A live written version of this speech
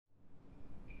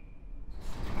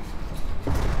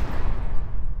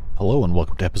Hello and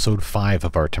welcome to episode 5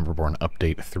 of our Timberborn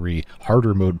Update 3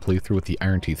 harder mode playthrough with the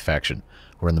Iron Teeth faction.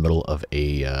 We're in the middle of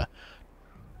a, I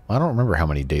don't remember how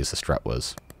many days this drought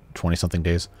was. 20-something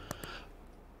days?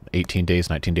 18 days,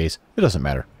 19 days? It doesn't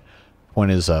matter. Point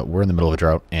is, we're in the middle of a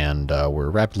drought and we're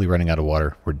rapidly running out of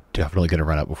water. We're definitely going to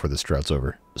run out before this drought's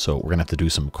over. So we're going to have to do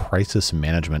some crisis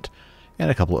management and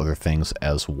a couple other things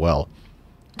as well.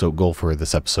 So goal for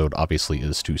this episode obviously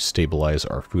is to stabilize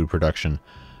our food production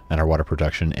and our water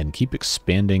production and keep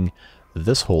expanding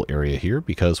this whole area here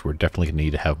because we're definitely going to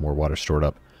need to have more water stored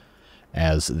up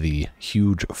as the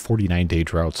huge 49-day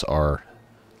droughts are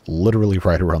literally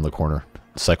right around the corner.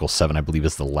 Cycle 7, I believe,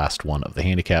 is the last one of the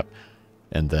handicap.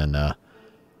 And then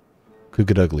could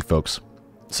get ugly, folks.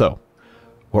 So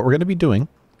what we're going to be doing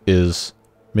is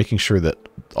making sure that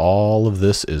all of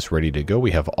this is ready to go.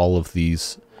 We have all of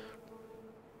these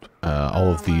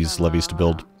levees to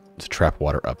build to trap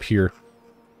water up here.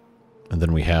 And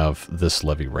then we have this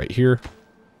levee right here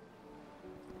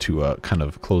to kind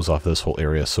of close off this whole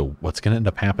area. So what's going to end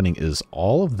up happening is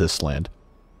all of this land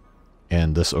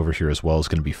and this over here as well is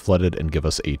going to be flooded and give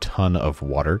us a ton of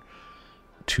water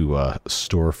to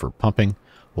store for pumping.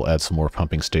 We'll add some more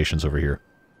pumping stations over here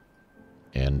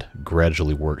and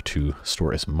gradually work to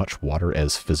store as much water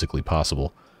as physically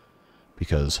possible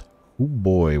because, oh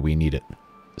boy, we need it.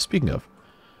 Speaking of,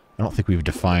 I don't think we've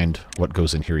defined what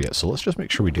goes in here yet, so let's just make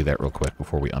sure we do that real quick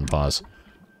before we unpause.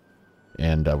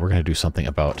 And we're going to do something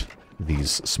about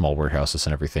these small warehouses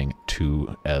and everything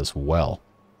too as well.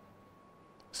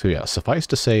 So yeah, suffice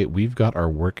to say, we've got our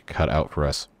work cut out for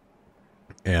us.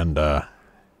 And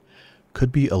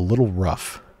could be a little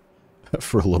rough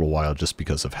for a little while just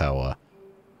because of how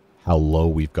low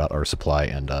we've got our supply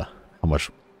and how much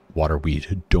water we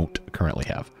don't currently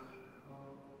have.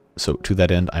 So to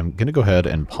that end, I'm going to go ahead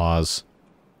and pause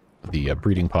the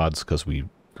breeding pods because we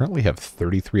currently have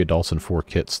 33 adults and 4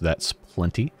 kits. That's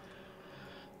plenty.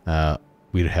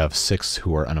 We'd have 6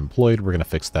 who are unemployed. We're going to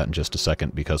fix that in just a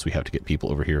second because we have to get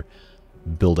people over here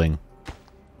building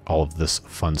all of this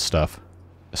fun stuff.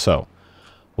 So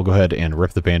we'll go ahead and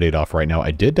rip the band-aid off right now.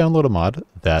 I did download a mod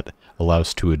that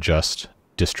allows to adjust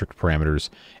district parameters,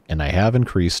 and I have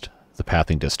increased the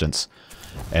pathing distance.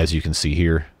 As you can see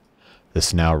here,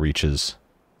 this now reaches,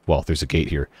 well, there's a gate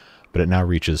here, but it now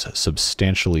reaches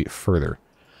substantially further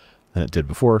than it did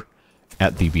before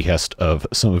at the behest of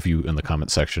some of you in the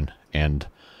comment section and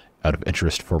out of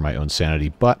interest for my own sanity,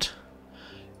 but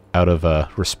out of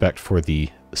respect for the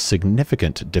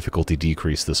significant difficulty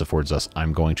decrease this affords us,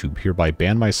 I'm going to hereby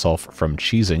ban myself from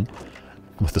cheesing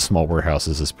with the small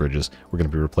warehouses as bridges. We're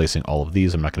going to be replacing all of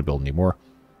these. I'm not going to build any more.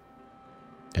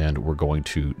 And we're going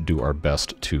to do our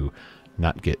best to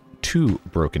not get too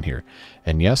broken here.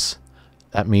 And yes,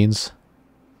 that means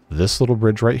this little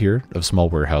bridge right here of small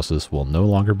warehouses will no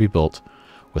longer be built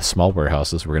with small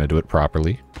warehouses. We're going to do it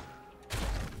properly.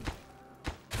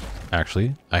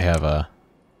 Actually, I have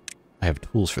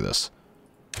tools for this.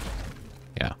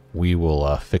 Yeah, we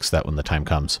will fix that when the time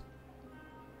comes.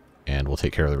 And we'll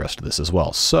take care of the rest of this as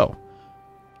well. So,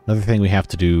 another thing we have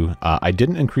to do, I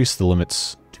didn't increase the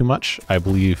limits too much. I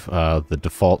believe the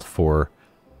default for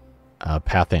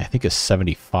pathing, I think, is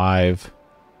 75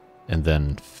 and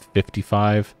then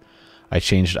 55. I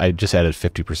just added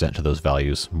 50% to those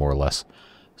values, more or less.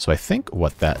 So I think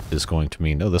what that is going to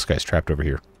mean, oh, this guy's trapped over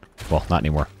here. Well, not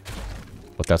anymore.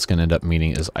 What that's going to end up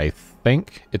meaning is I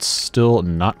think it's still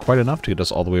not quite enough to get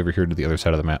us all the way over here to the other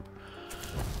side of the map.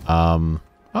 Oh,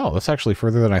 that's actually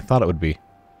further than I thought it would be.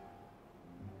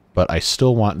 But I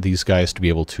still want these guys to be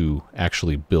able to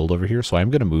actually build over here, so I'm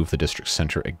going to move the district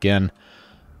center again,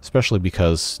 especially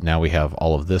because now we have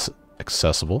all of this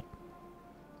accessible.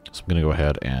 So I'm going to go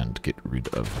ahead and get rid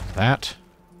of that.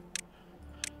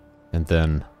 And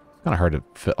then it's kind of hard to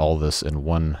fit all this in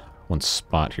one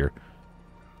spot here.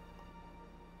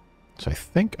 So I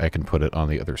think I can put it on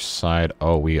the other side.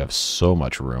 Oh, we have so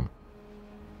much room.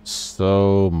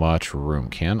 So much room.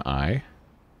 Can I?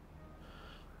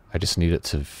 I just need it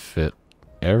to fit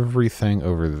everything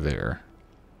over there.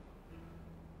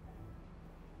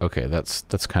 Okay, that's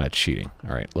kind of cheating.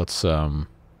 All right, let's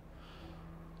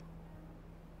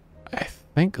I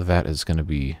think that is going to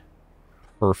be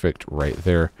perfect right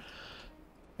there.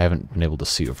 I haven't been able to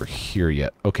see over here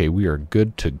yet. Okay, we are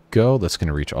good to go. That's going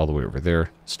to reach all the way over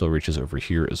there. Still reaches over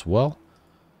here as well.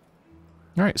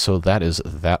 All right, so that is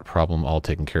that problem all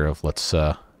taken care of. Let's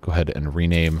go ahead and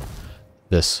rename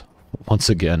this once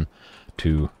again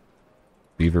to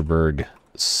Beaverburg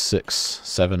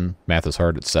 7. Math is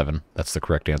hard. It's 7. That's the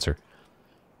correct answer.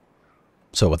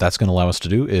 So what that's going to allow us to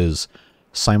do is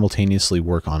simultaneously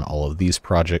work on all of these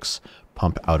projects,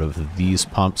 pump out of these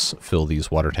pumps, fill these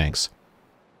water tanks,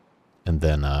 and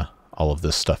then all of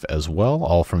this stuff as well,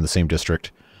 all from the same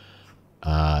district,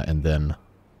 and then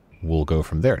we'll go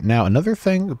from there. Now, another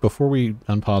thing before we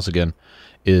unpause again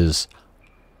is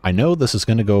I know this is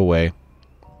going to go away,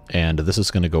 and this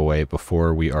is going to go away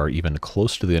before we are even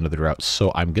close to the end of the drought,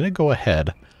 so I'm going to go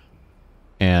ahead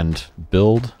and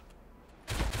build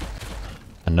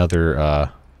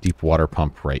another deep water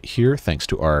pump right here. Thanks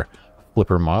to our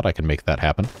flipper mod, I can make that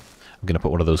happen. I'm going to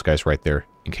put one of those guys right there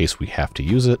in case we have to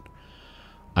use it.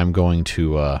 I'm going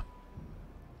to,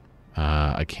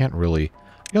 I can't really,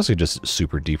 I guess I just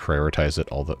super deprioritize it.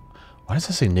 Why does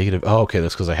it say negative? Oh, okay,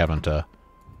 that's because I haven't, there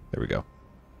we go.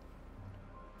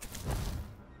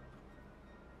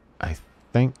 I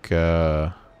think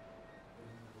we're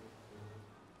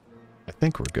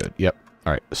good. Yep.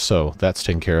 All right, so that's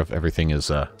taken care of. Everything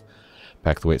is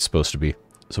back the way it's supposed to be.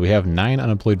 So we have 9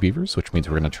 unemployed beavers, which means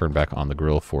we're going to turn back on the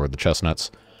grill for the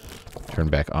chestnuts, turn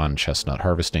back on chestnut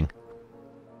harvesting.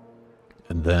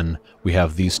 And then we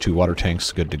have these 2 water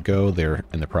tanks good to go. They're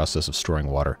in the process of storing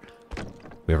water.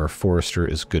 We have our forester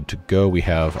is good to go. We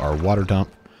have our water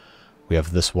dump. We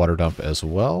have this water dump as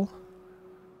well.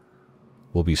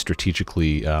 We'll be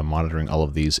strategically monitoring all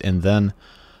of these. And then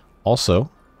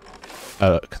also,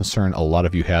 a concern a lot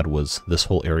of you had was this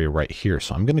whole area right here.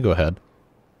 So I'm going to go ahead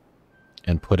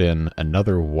and put in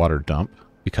another water dump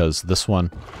because this one...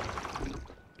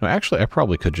 No, actually, I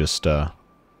probably could just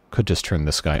turn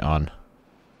this guy on.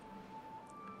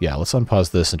 Yeah, let's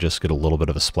unpause this and just get a little bit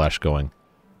of a splash going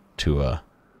to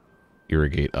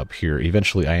irrigate up here.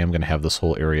 Eventually, I am going to have this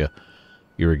whole area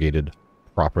irrigated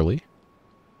properly.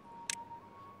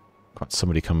 Come on,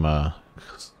 somebody come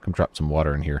drop some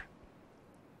water in here.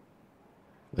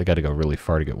 They got to go really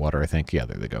far to get water, I think. Yeah,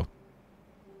 there they go.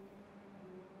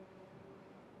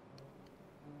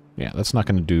 Yeah, that's not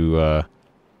going to do...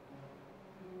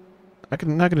 not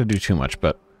going to do too much,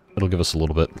 but it'll give us a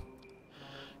little bit.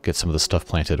 Get some of the stuff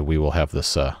planted. We will have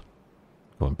this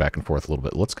going back and forth a little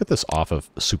bit. Let's get this off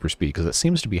of super speed, because it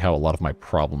seems to be how a lot of my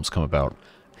problems come about.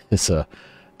 Is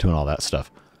doing all that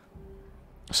stuff.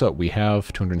 So we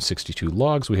have 262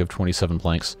 logs. We have 27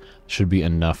 planks. Should be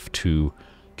enough to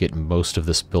get most of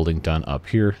this building done up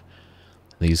here.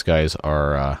 These guys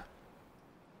are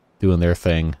doing their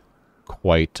thing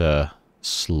quite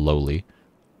slowly.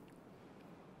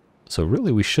 So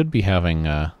really we should be having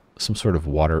some sort of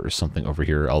water or something over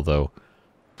here, although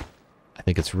I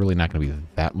think it's really not going to be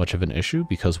that much of an issue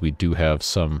because we do have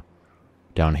some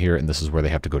down here, and this is where they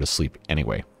have to go to sleep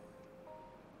anyway.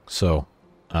 So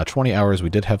 20 hours, we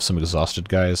did have some exhausted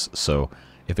guys, so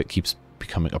if it keeps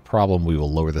becoming a problem, we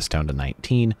will lower this down to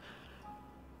 19.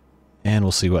 And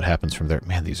we'll see what happens from there.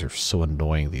 Man, these are so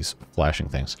annoying, these flashing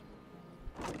things.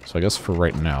 So I guess for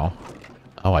right now...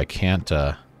 Oh, I can't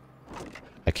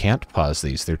pause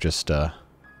these. They're just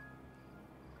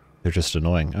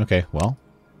annoying. Okay, well,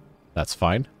 that's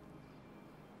fine.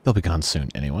 They'll be gone soon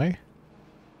anyway.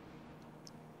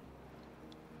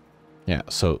 Yeah,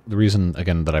 so the reason,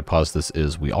 again, that I paused this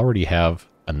is we already have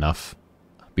enough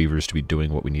beavers to be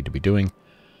doing what we need to be doing,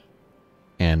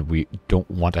 and we don't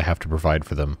want to have to provide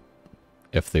for them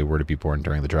if they were to be born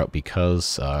during the drought,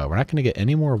 because we're not going to get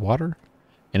any more water,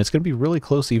 and it's going to be really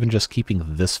close even just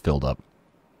keeping this filled up.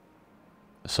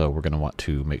 So we're going to want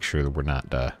to make sure that we're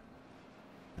not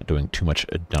doing too much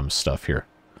dumb stuff here.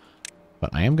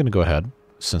 But I am going to go ahead,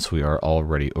 since we are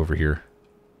already over here,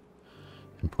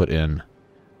 and put in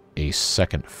a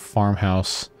second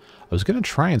farmhouse. I was going to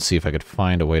try and see if I could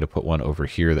find a way to put one over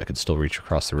here that could still reach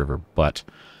across the river, but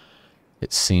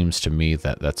it seems to me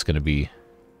that that's going to be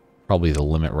probably the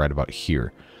limit right about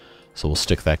here. So we'll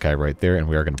stick that guy right there, and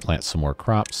we are going to plant some more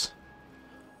crops.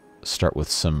 Start with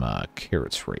some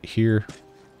carrots right here.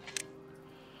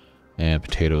 And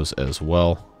potatoes as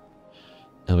well.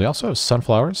 And we also have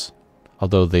sunflowers,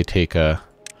 although they take, I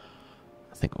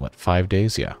think, what, 5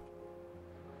 days? Yeah.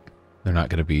 They're not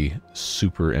going to be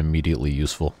super immediately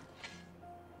useful.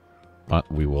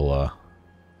 But we will,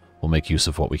 we'll make use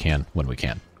of what we can when we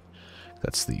can.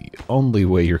 That's the only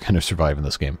way you're going to survive in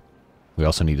this game. We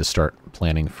also need to start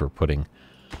planning for putting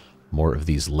more of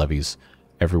these levees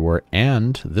everywhere.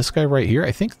 And this guy right here,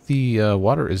 I think the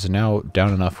water is now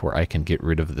down enough where I can get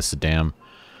rid of this dam.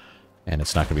 And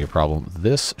it's not going to be a problem.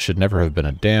 This should never have been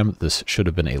a dam. This should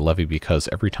have been a levee, because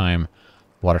every time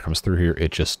water comes through here,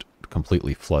 it just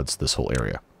completely floods this whole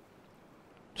area.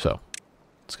 So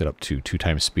let's get up to 2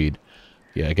 times speed.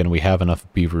 Yeah, again, we have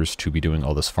enough beavers to be doing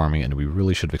all this farming, and we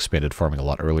really should have expanded farming a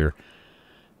lot earlier,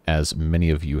 as many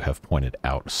of you have pointed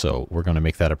out. So we're going to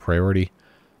make that a priority.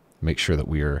 Make sure that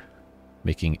we are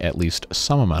making at least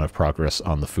some amount of progress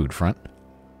on the food front.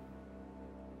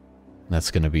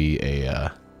 That's going to be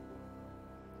a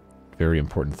very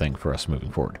important thing for us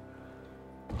moving forward.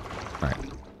 Alright,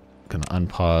 going to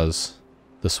unpause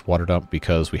this water dump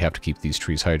because we have to keep these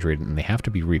trees hydrated and they have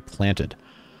to be replanted,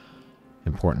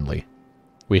 importantly.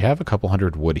 We have a couple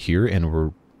hundred wood here and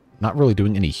we're not really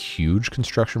doing any huge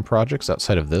construction projects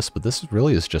outside of this, but this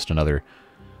really is just another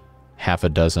half a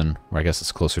dozen, or I guess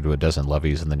it's closer to a dozen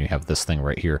levees, and then you have this thing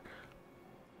right here.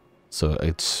 So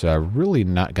it's really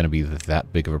not going to be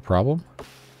that big of a problem.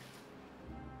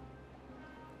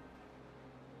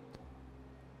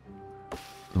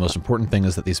 The most important thing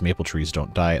is that these maple trees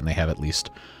don't die, and they have at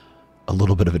least a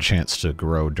little bit of a chance to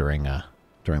grow during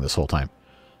this whole time.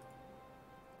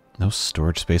 No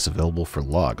storage space available for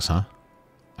logs, huh?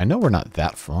 I know we're not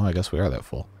that full. I guess we are that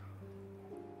full.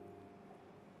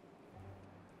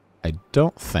 I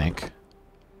don't think...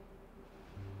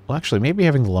 Well, actually, maybe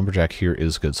having the lumberjack here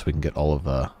is good so we can get all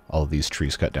of these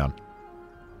trees cut down.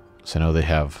 So I know they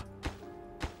have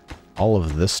all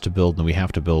of this to build, and we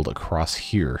have to build across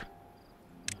here.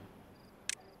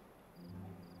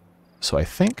 So I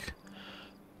think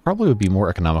probably would be more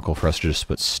economical for us to just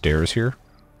put stairs here,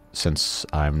 since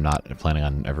I'm not planning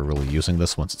on ever really using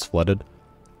this once it's flooded.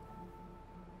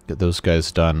 Get those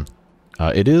guys done.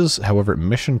 It is, however,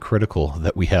 mission critical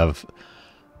that we have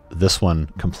this one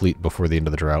complete before the end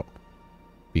of the drought.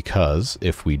 Because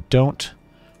if we don't,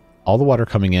 all the water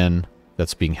coming in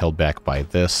that's being held back by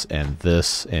this and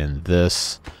this and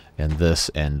this and this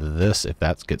and this, if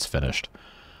that gets finished,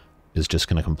 is just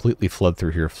going to completely flood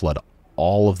through here, flood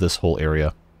all of this whole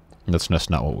area. And that's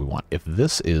just not what we want. If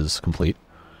this is complete,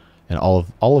 and all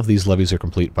of these levees are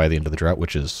complete by the end of the drought,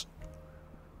 which is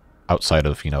outside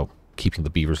of, you know, keeping the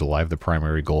beavers alive, the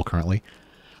primary goal currently,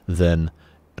 then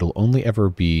it'll only ever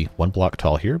be one block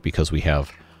tall here because we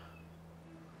have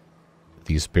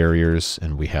these barriers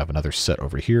and we have another set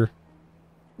over here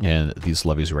and these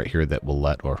levees right here that will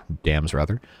let, or dams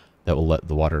rather, that will let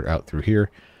the water out through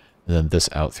here, and then this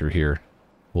out through here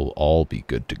will all be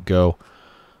good to go.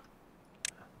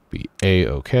 Be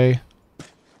A-okay.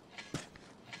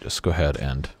 Just go ahead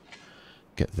and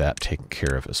get that taken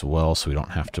care of as well so we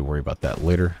don't have to worry about that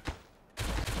later.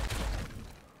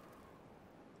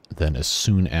 Then as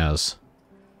soon as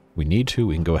we need to,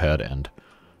 we can go ahead and...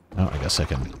 Oh, I guess I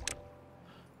can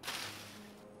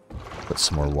put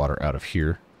some more water out of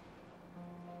here.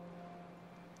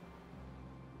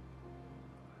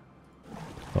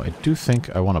 Well, I do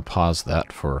think I want to pause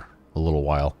that for a little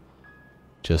while,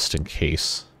 just in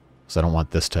case, because I don't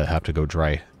want this to have to go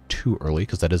dry too early,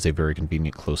 because that is a very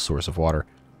convenient close source of water.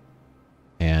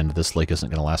 And this lake isn't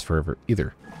going to last forever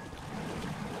either.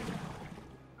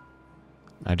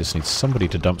 I just need somebody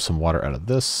to dump some water out of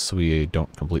this so we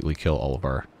don't completely kill all of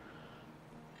our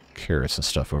carrots and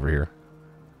stuff over here.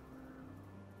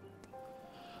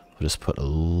 We'll just put a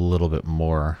little bit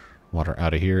more water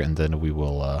out of here, and then we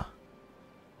will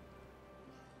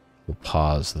we'll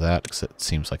pause that because it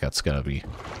seems like that's going to be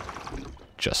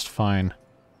just fine.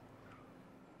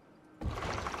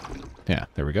 Yeah,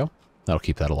 there we go. That'll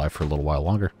keep that alive for a little while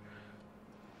longer.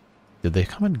 Did they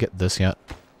come and get this yet?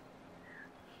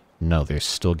 No, they're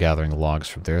still gathering logs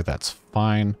from there. That's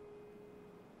fine.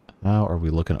 Now, are we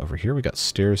looking over here? We got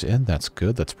stairs in. That's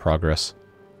good. That's progress.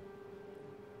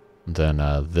 And then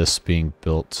this being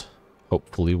built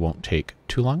hopefully won't take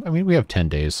too long. I mean, we have 10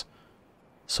 days,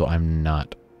 so I'm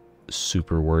not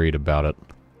super worried about it.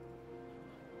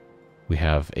 We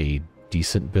have a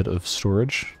decent bit of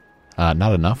storage.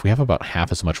 Not enough. We have about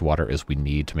half as much water as we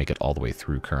need to make it all the way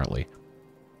through currently.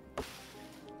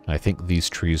 I think these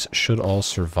trees should all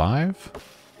survive.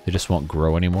 They just won't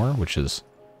grow anymore, which is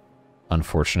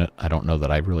unfortunate. I don't know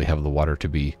that I really have the water to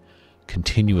be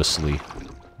continuously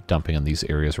dumping in these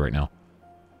areas right now.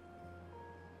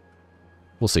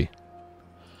 We'll see.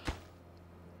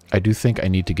 I do think I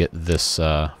need to get this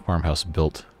farmhouse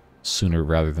built sooner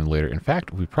rather than later. In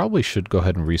fact, we probably should go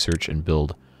ahead and research and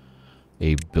build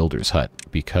a builder's hut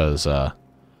because,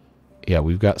 yeah,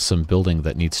 we've got some building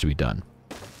that needs to be done.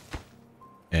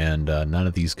 And none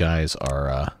of these guys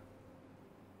are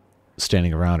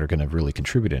standing around or going to really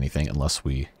contribute anything unless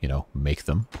we, you know, make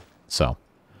them. So,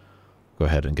 go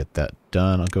ahead and get that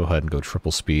done. I'll go ahead and go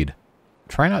triple speed.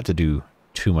 Try not to do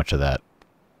too much of that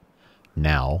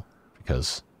now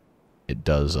because it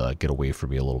does get away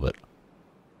from me a little bit.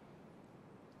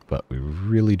 But we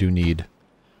really do need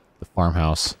the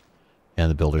farmhouse and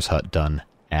the builder's hut done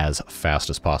as fast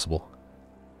as possible.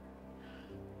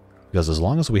 Because as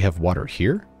long as we have water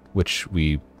here, which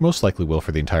we most likely will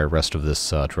for the entire rest of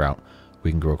this drought,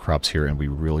 we can grow crops here, and we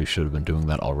really should have been doing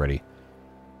that already.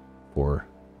 for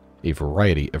a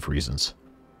variety of reasons.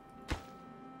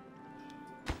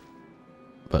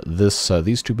 But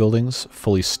these two buildings,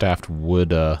 fully staffed,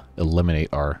 would eliminate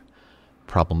our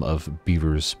problem of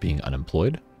beavers being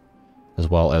unemployed, as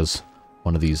well as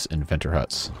one of these inventor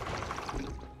huts.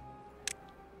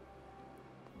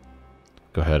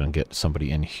 Go ahead and get somebody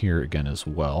in here again as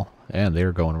well. And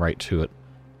they're going right to it.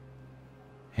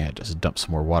 And just dump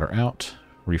some more water out.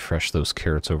 Refresh those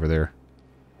carrots over there.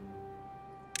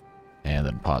 And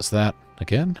then pause that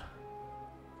again.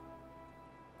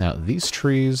 Now, these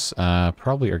trees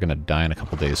probably are going to die in a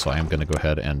couple days, so I am going to go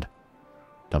ahead and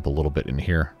dump a little bit in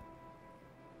here.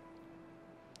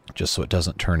 Just so it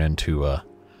doesn't turn into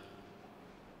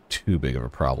too big of a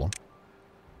problem.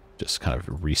 Just kind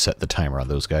of reset the timer on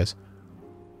those guys.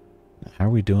 How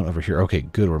are we doing over here? Okay,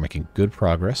 good. We're making good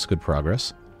progress. Good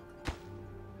progress.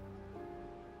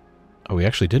 Oh, we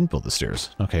actually didn't build the stairs.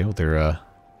 Okay, well, they're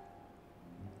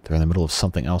in the middle of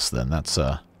something else then. That's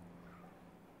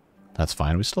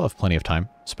fine. We still have plenty of time,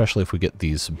 especially if we get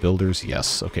these builders.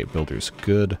 Yes. Okay, builders,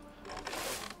 good.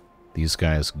 These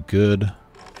guys, good.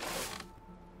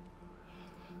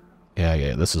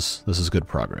 Yeah. This is good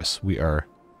progress. We're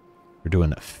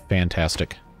doing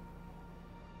fantastic.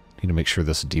 Need to make sure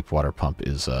this deep water pump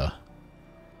is well,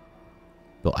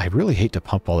 I really hate to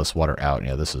pump all this water out.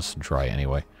 Yeah, this is dry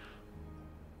anyway.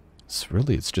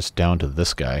 It's just down to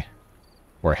this guy,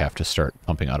 where I have to start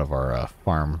pumping out of our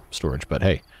farm storage. But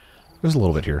hey, there's a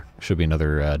little bit here. Should be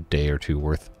another day or two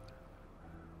worth.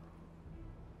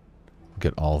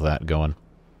 Get all that going.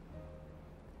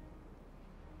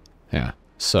 Yeah,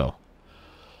 so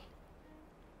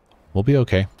we'll be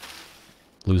okay.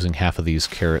 Losing half of these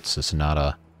carrots is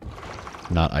not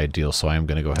ideal, so I am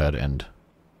going to go ahead and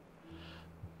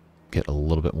get a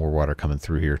little bit more water coming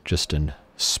through here, just in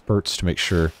spurts, to make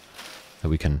sure that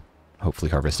we can hopefully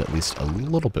harvest at least a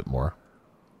little bit more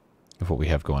of what we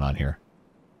have going on here.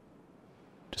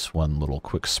 Just one little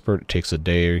quick spurt. It takes a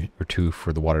day or two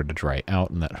for the water to dry out,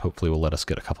 and that hopefully will let us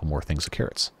get a couple more things of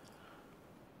carrots.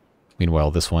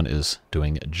 Meanwhile, this one is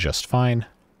doing just fine.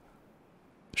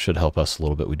 Should help us a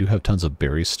little bit. We do have tons of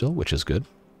berries still, which is good.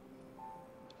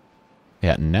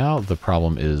 Yeah, now the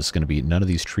problem is going to be none of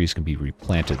these trees can be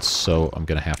replanted, so I'm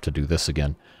going to have to do this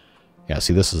again. Yeah,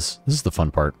 see, this is the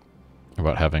fun part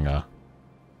about having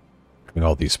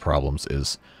all these problems,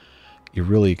 is you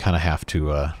really kind of have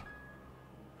to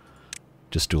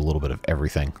just do a little bit of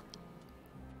everything.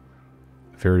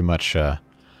 Very much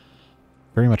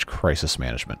crisis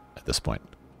management at this point.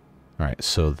 All right,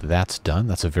 so that's done.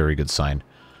 That's a very good sign.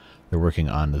 They're working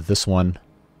on this one.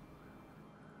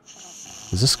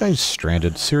 Is this guy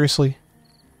stranded? Seriously?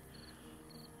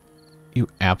 You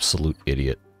absolute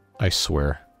idiot. I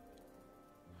swear.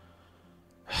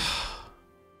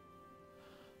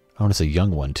 Oh, and it's a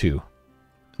young one, too.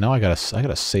 Now I gotta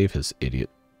save his idiot.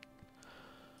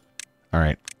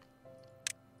 Alright.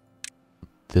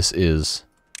 This is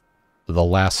the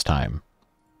last time.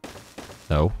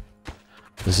 No.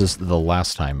 This is the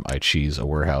last time I cheese a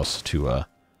warehouse to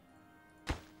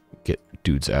get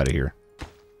dudes out of here.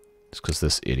 Just because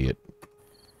this idiot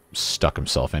stuck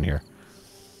himself in here.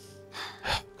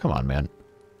 Come on, man.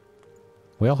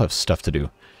 We all have stuff to do.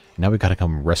 Now we gotta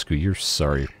come rescue your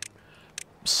sorry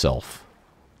self.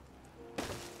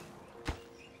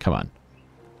 Come on.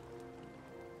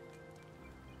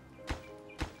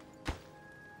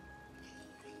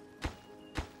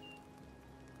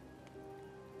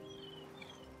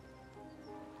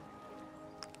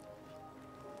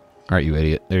 Alright, you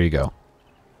idiot. There you go.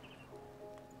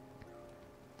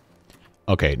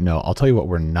 Okay, no, I'll tell you what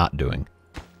we're not doing.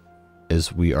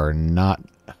 Is we are not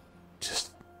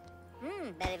just...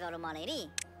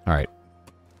 Alright.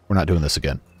 We're not doing this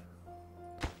again.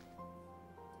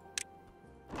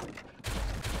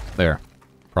 There.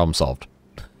 Problem solved.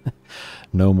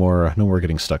 No more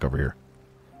getting stuck over here.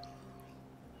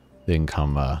 They can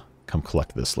come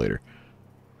collect this later.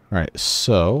 Alright,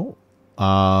 so...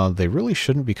 they really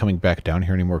shouldn't be coming back down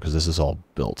here anymore because this is all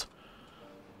built.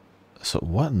 So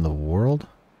what in the world?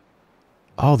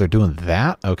 Oh, they're doing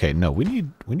that? Okay, no, we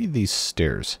need these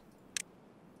stairs.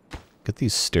 Get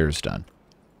these stairs done.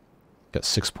 Got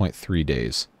 6.3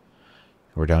 days.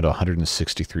 We're down to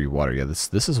 163 water. Yeah,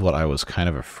 this is what I was kind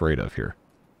of afraid of here.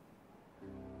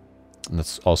 And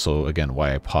that's also, again,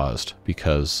 why I paused,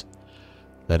 because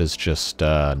that is just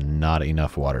not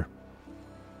enough water.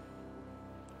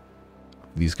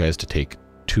 These guys to take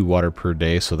 2 water per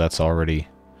day, so that's already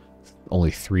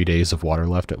only 3 days of water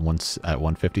left at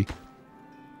 150.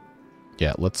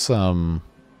 Yeah, let's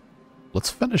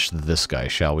finish this guy,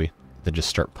 shall we? Then just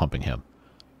start pumping him.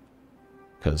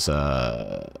 Because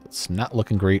it's not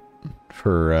looking great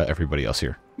for everybody else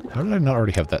here. How did I not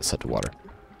already have that set to water?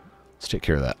 Let's take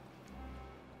care of that.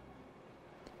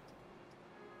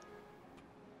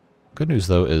 Good news,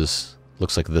 though, is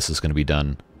looks like this is going to be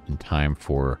done in time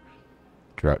for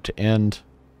drought to end.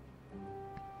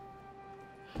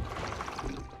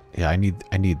 Yeah, I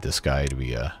need this guy to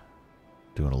be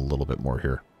doing a little bit more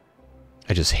here.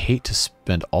 I just hate to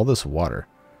spend all this water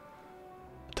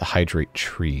to hydrate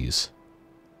trees.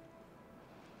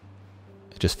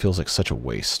 It just feels like such a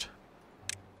waste.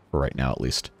 For right now, at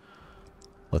least.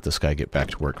 Let this guy get back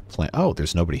to work. Oh,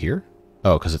 there's nobody here?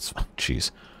 Oh, because it's...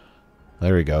 Jeez.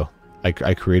 There we go.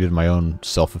 I created my own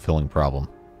self-fulfilling problem.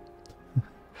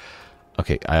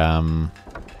 Okay,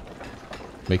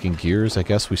 making gears, I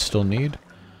guess we still need.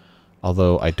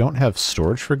 Although I don't have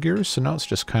storage for gears, so now it's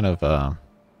just kind of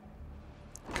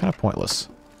pointless.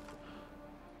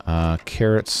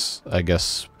 Carrots, I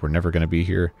guess we're never going to be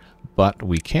here, but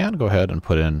we can go ahead and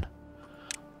put in.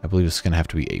 I believe it's going to have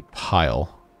to be a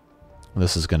pile.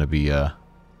 This is going to be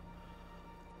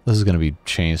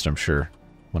changed, I'm sure,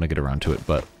 when I get around to it.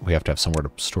 But we have to have somewhere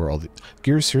to store all the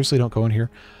gears. Seriously, don't go in here.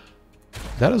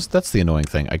 That's the annoying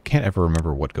thing. I can't ever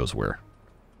remember what goes where.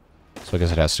 So I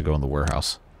guess it has to go in the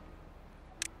warehouse.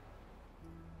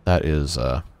 That is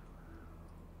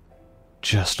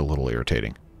just a little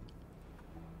irritating.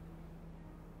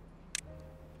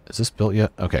 Is this built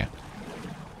yet? Okay.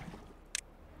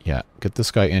 Yeah, get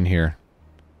this guy in here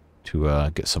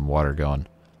to get some water going.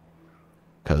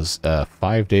 Because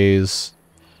 5 days,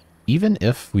 even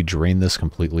if we drain this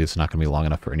completely, it's not going to be long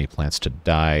enough for any plants to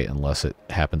die unless it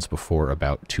happens before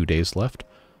about 2 days left.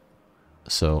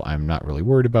 So I'm not really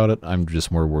worried about it. I'm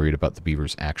just more worried about the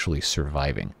beavers actually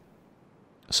surviving.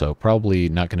 So probably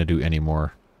not going to do any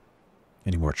more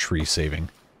tree saving.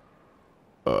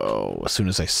 Oh, as soon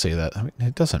as I say that, I mean,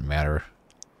 it doesn't matter.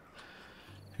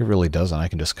 It really doesn't. I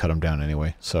can just cut them down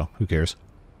anyway, so who cares?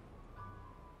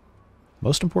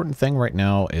 Most important thing right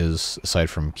now is, aside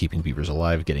from keeping beavers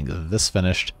alive, getting this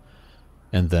finished,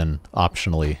 and then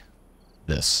optionally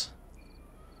this.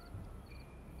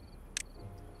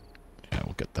 Yeah,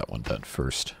 we'll get that one done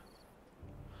first.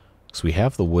 So we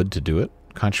have the wood to do it.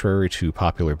 Contrary to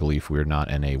popular belief, we're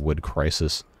not in a wood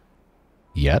crisis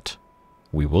yet.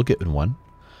 We will get in one.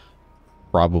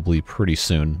 Probably pretty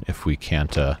soon if we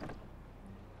can't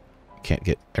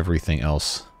get everything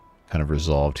else kind of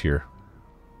resolved here.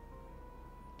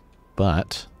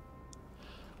 But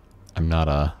I'm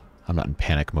not in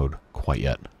panic mode quite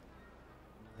yet.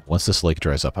 Once this lake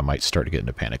dries up, I might start to get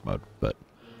into panic mode, but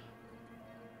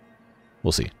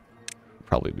we'll see.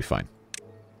 Probably be fine.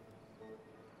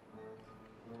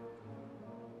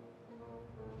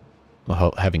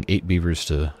 Well, having 8 beavers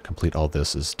to complete all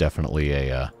this is definitely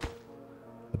a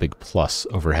big plus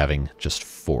over having just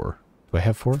 4. Do I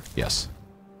have 4? Yes.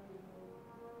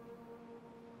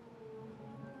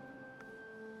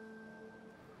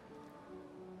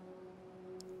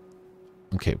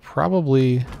 Okay,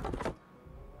 probably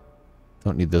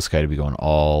don't need this guy to be going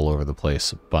all over the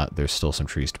place, but there's still some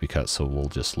trees to be cut, so we'll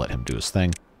just let him do his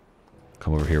thing.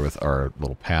 Come over here with our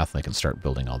little path, and I can start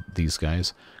building all these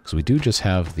guys. Because we do just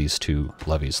have these 2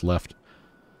 levees left.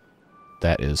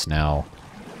 That is now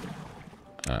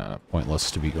pointless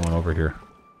to be going over here.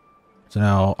 So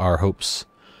now our hopes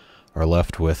are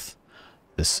left with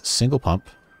this single pump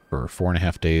for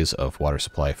 4.5 days of water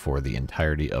supply for the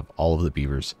entirety of all of the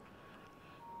beavers.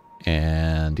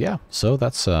 And yeah, so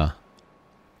that's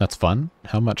fun.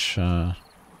 How much?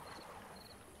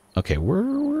 Okay,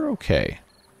 we're okay.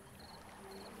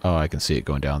 Oh, I can see it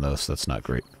going down though, so that's not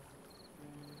great.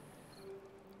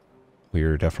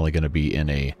 We're definitely going to be in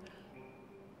a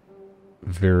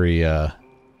very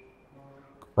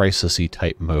crisis-y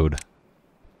type mode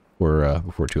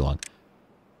before too long.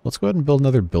 Let's go ahead and build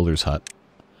another builder's hut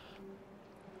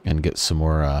and get some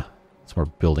more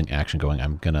building action going.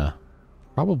 I'm gonna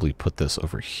probably put this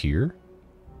over here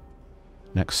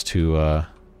next to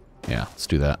yeah, let's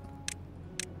do that.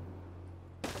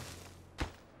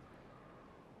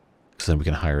 So then we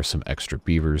can hire some extra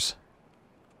beavers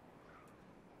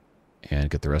and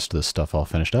get the rest of this stuff all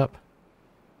finished up.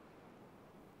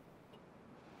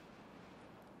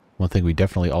 One thing we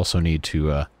definitely also need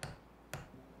to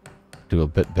do a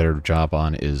bit better job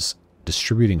on is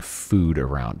distributing food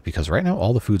around, because right now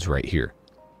all the food's right here.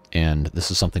 And this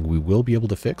is something we will be able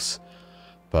to fix,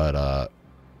 but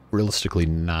realistically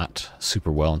not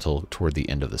super well until toward the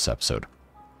end of this episode.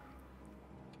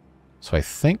 So I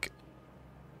think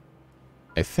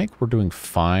we're doing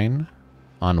fine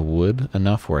on wood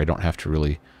enough where I don't have to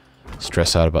really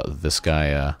stress out about this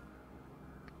guy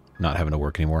not having to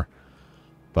work anymore.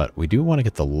 But we do want to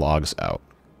get the logs out.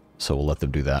 So we'll let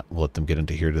them do that. We'll let them get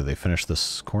into here. Did they finish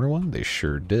this corner one? They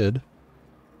sure did.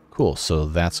 Cool. So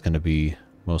that's going to be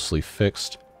mostly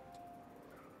fixed.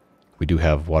 We do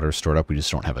have water stored up. We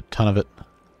just don't have a ton of it.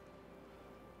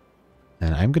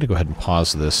 And I'm going to go ahead and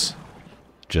pause this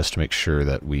just to make sure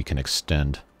that we can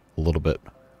extend a little bit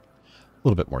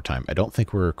more time. I don't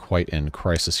think we're quite in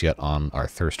crisis yet on our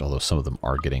thirst, although some of them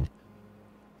are getting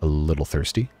a little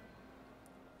thirsty.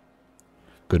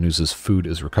 Good news is food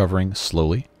is recovering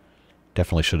slowly.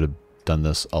 Definitely should have done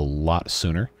this a lot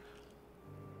sooner.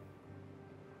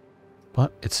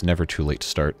 But it's never too late to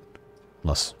start,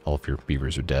 unless all of your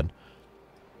beavers are dead.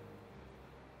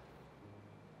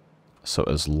 So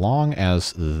as long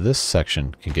as this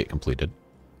section can get completed,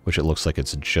 which it looks like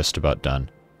it's just about done,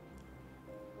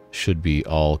 should be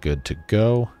all good to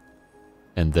go.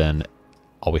 And then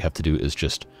all we have to do is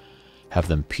just have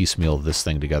them piecemeal this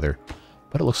thing together.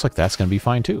 But it looks like that's going to be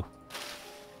fine too.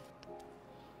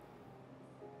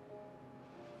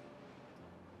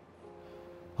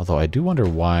 Although I do wonder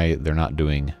why they're not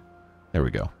doing... There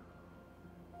we go.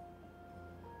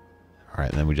 Alright,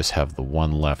 and then we just have the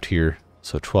one left here.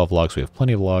 So 12 logs. We have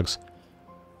plenty of logs.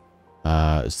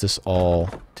 Is this all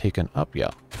taken up?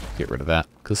 Yeah. Get rid of that.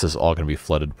 Because this is all going to be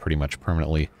flooded pretty much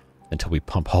permanently until we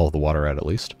pump all the water out at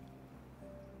least.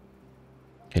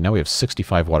 Okay, now we have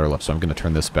 65 water left, so I'm going to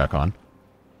turn this back on.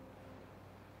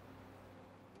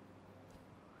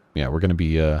 Yeah, we're going to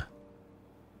be a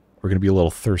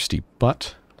little thirsty,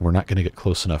 but we're not going to get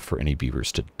close enough for any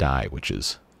beavers to die, which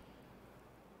is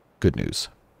good news.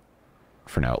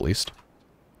 For now, at least.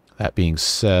 That being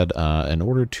said, in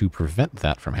order to prevent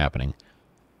that from happening,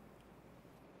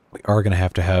 we are going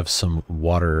to have some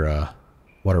water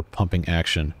pumping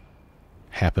action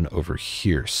happen over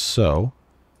here. So,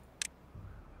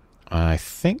 I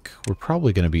think we're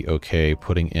probably going to be okay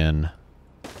putting in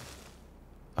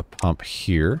a pump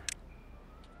here.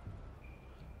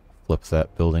 Flip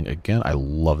that building again. I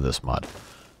love this mod.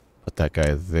 Put that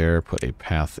guy there, put a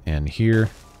path in here.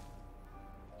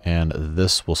 And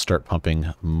this will start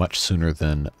pumping much sooner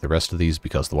than the rest of these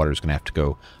because the water is going to have to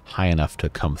go high enough to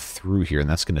come through here. And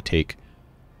that's going to take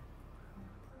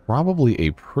probably a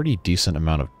pretty decent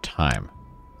amount of time.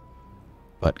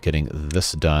 But getting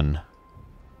this done...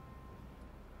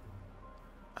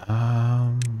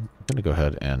 I'm going to go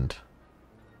ahead and...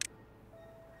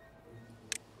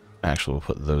 Actually, we'll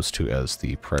put those two as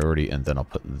the priority, and then I'll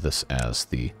put this as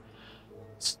the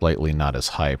slightly not as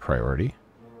high priority.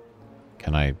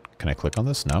 Can I click on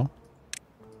this? No?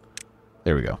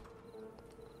 There we go.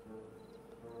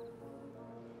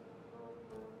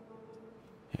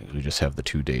 We just have the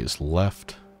 2 days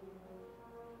left.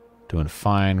 Doing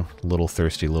fine. A little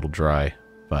thirsty, a little dry,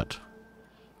 but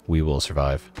we will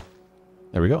survive.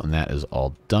 There we go, and that is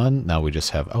all done. Now we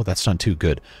just have... Oh, that's done too.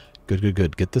 Good. Good, good,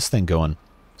 good. Get this thing going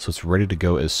so it's ready to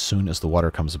go as soon as the water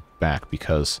comes back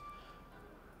because,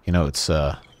 you know, it's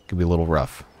going to be a little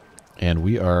rough. And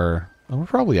we're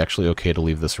probably actually okay to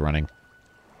leave this running.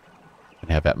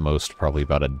 And have at most probably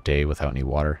about a day without any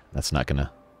water. That's not going to...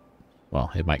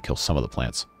 Well, it might kill some of the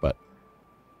plants, but...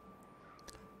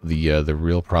 The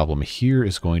real problem here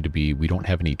is going to be we don't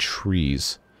have any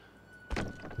trees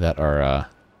that are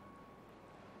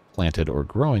planted or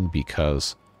growing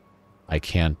because I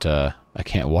can't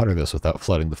water this without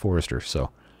flooding the forester,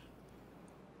 so...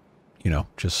 You know,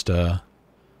 just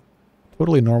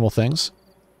totally normal things.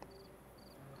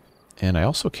 And I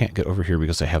also can't get over here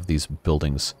because I have these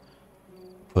buildings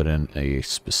put in a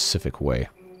specific way.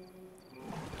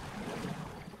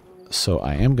 So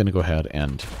I am going to go ahead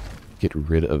and get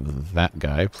rid of that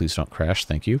guy. Please don't crash.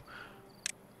 Thank you.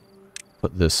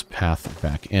 Put this path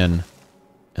back in.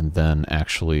 And then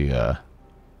actually... oh,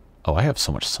 I have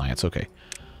so much science. Okay.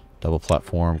 Double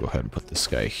platform. Go ahead and put this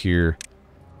guy here.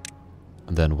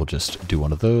 And then we'll just do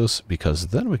one of those because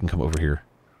then we can come over here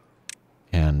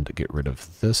and get rid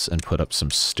of this and put up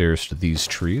some stairs to these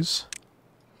trees.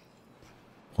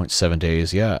 0.7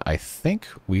 days. Yeah, I think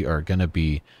we are going to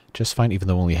be just fine, even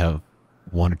though we only have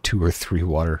 1 or 2 or 3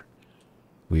 water.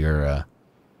 We're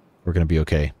going to be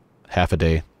okay. Half a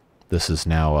day. This is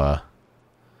now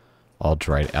all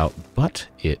dried out, but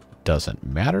it doesn't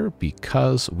matter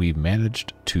because we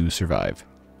managed to survive.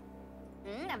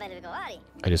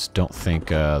 I just don't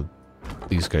think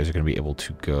these guys are going to be able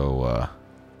to go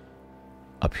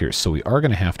up here. So we are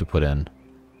going to have to put in,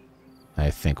 I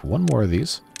think, 1 more of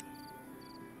these.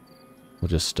 We'll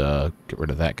just get rid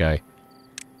of that guy.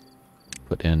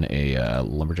 Put in a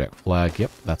lumberjack flag.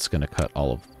 Yep, that's going to cut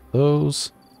all of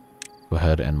those. Go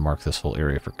ahead and mark this whole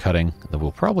area for cutting. Then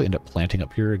we'll probably end up planting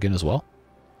up here again as well.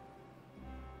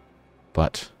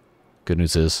 But good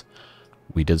news is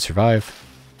we did survive.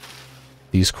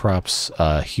 These crops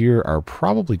here are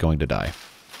probably going to die.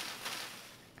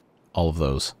 All of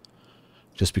those.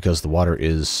 Just because the water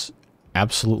is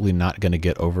absolutely not going to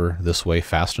get over this way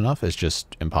fast enough. It's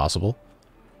just impossible.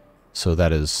 So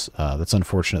that is, that's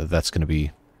unfortunate that that's going to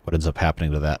be what ends up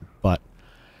happening to that. But,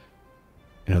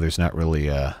 you know, there's not really,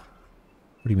 what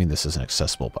do you mean this isn't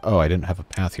accessible? Oh, I didn't have a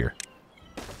path here.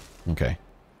 Okay.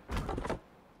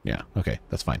 Yeah, okay,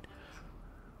 that's fine.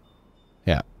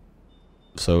 Yeah.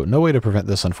 So no way to prevent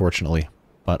this, unfortunately.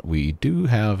 But we do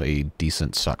have a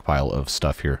decent stockpile of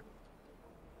stuff here.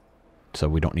 So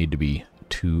we don't need to be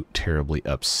too terribly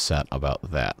upset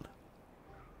about that.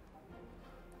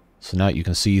 So now you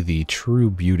can see the true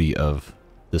beauty of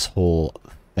this whole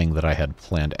thing that I had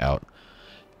planned out.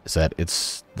 Is that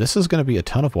this is going to be a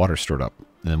ton of water stored up.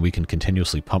 And then we can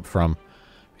continuously pump from,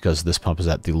 because this pump is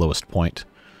at the lowest point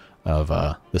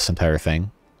of this entire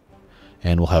thing.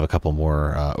 And we'll have a couple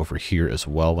more over here as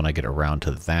well when I get around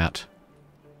to that.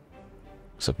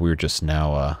 Except we're just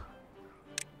now,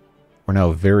 we're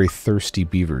now very thirsty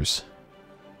beavers.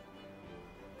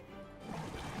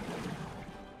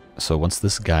 So once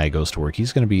this guy goes to work,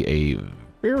 he's going to be a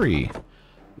very,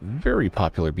 very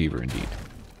popular beaver indeed.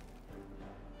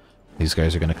 These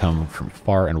guys are going to come from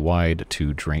far and wide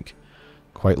to drink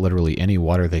quite literally any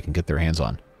water they can get their hands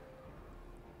on.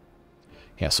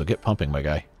 Yeah, so get pumping, my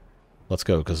guy. Let's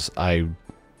go, because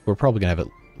we're probably going to have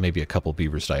maybe a couple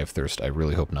beavers die of thirst. I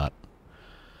really hope not.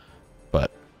 But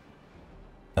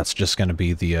that's just going to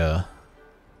be the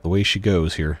way she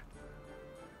goes here.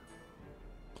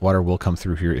 Water will come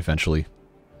through here eventually.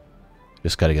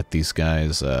 Just got to get these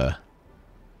guys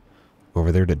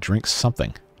over there to drink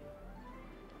something.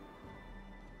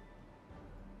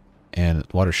 And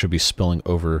water should be spilling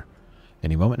over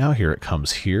any moment now. Here it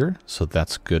comes here, so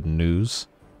that's good news.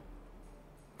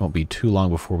 Won't be too long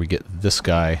before we get this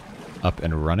guy up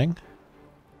and running.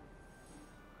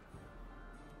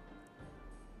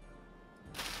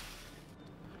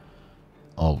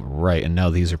 Alright, and now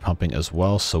these are pumping as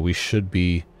well, so we should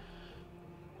be,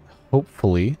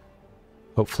 hopefully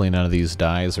none of these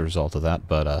die as a result of that,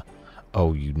 but,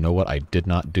 oh, you know what I did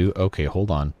not do? Okay, hold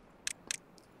on.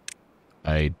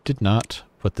 I did not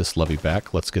put this levee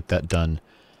back. Let's get that done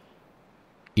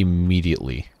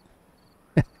immediately.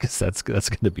 Because that's going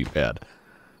to be bad.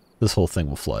 This whole thing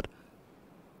will flood.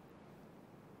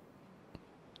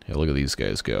 Hey, look at these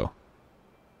guys go.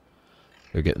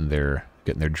 They're getting their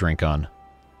drink on.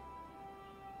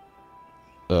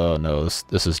 Oh no,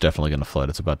 this is definitely going to flood.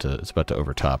 It's about to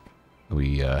overtop.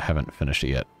 We haven't finished it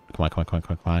yet. Come on, come on, come on,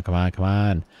 come on, come on, come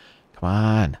on, come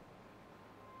on.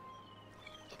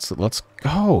 Let's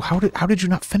go. How did you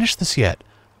not finish this yet?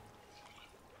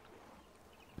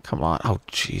 Come on. Oh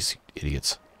jeez, you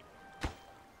idiots.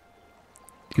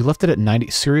 You left it at 90.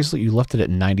 Seriously, you left it at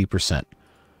 90%.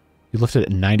 You left it at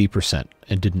 90%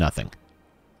 and did nothing.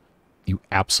 You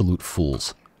absolute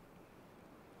fools.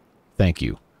 Thank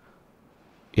you.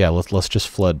 Yeah, let's just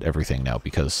flood everything now,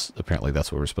 because apparently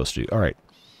that's what we're supposed to do. Alright.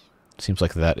 Seems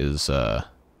like that is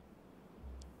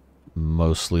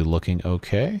mostly looking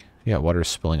okay. Yeah, water is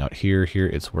spilling out here. Here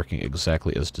it's working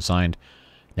exactly as designed.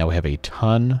 Now we have a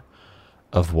ton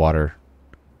of water.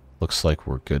 Looks like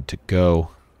we're good to go.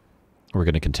 We're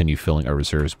going to continue filling our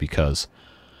reserves, because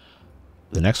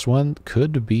the next one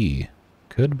could be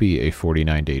a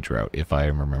 49-day drought, if I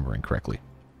am remembering correctly.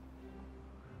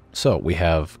 So we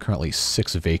have currently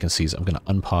 6 vacancies. I'm going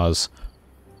to unpause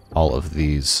all of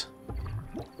these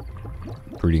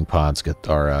breeding pods, get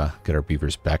our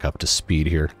beavers back up to speed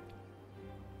here.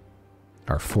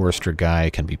 Our forester guy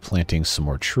can be planting some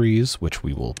more trees, which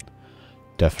we will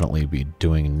definitely be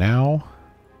doing now.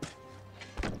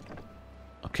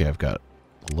 Okay, I've got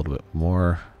a little bit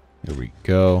more. Here we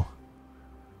go.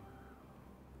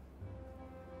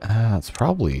 It's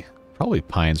probably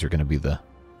pines are going to be the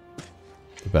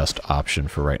best option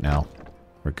for right now,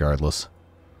 regardless.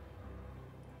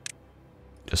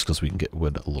 Just because we can get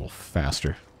wood a little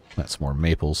faster. That's more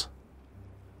maples.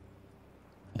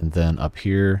 And then up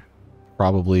here,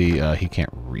 probably he can't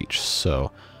reach,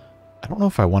 so I don't know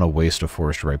if I want to waste a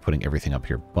forester by putting everything up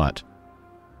here, but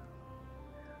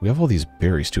we have all these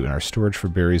berries too, and our storage for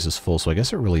berries is full, so I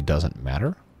guess it really doesn't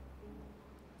matter.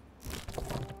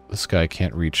 This guy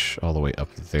can't reach all the way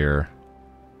up there.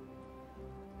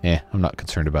 I'm not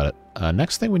concerned about it.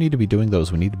 Next thing we need to be doing, though,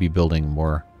 is we need to be building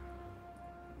more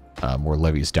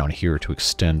levees down here to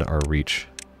extend our reach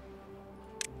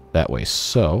that way.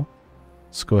 So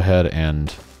let's go ahead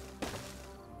and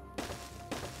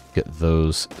get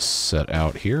those set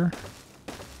out here.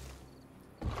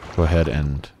 Go ahead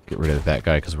and get rid of that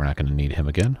guy, because we're not going to need him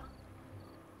again.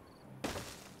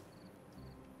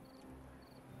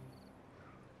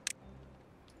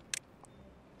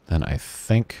 then I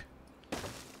think...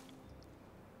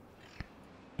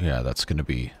 yeah, that's going to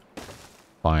be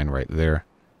fine right there.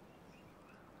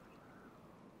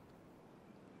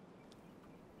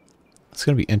 It's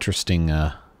going to be interesting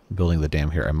building the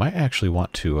dam here. I might actually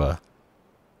want to...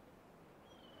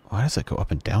 why does it go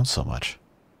up and down so much?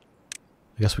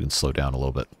 I guess we can slow down a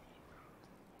little bit.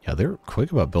 Yeah, they're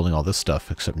quick about building all this stuff,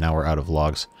 except now we're out of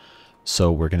logs.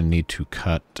 So we're going to need to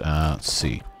cut... let's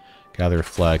see. Gather a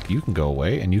flag. You can go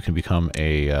away, and you can become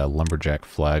a lumberjack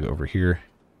flag over here.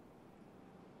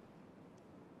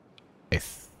 I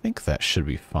think that should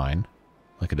be fine,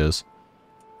 like it is.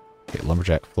 Okay,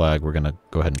 lumberjack flag. We're going to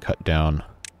go ahead and cut down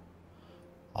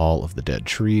all of the dead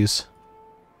trees.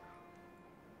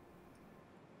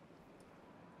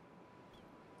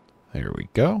 There we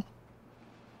go.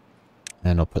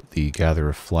 And I'll put the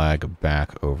gatherer flag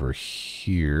back over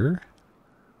here.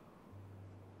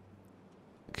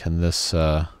 Can this,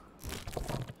 oh,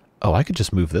 I could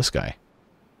just move this guy.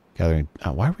 Gathering,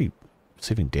 why are we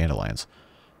saving dandelions?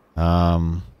 I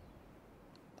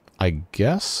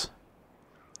guess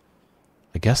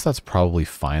that's probably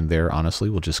fine there, honestly.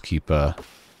 We'll just keep,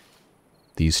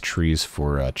 these trees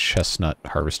for, chestnut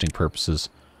harvesting purposes.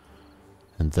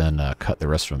 And then cut the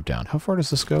rest of them down. How far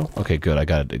does this go? Okay, good. I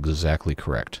got it exactly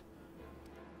correct.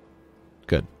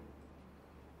 Good.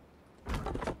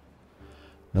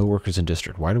 No workers in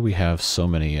district. Why do we have so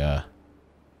many...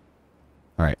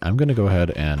 Alright, I'm going to go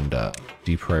ahead and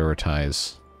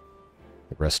deprioritize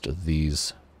the rest of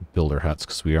these builder huts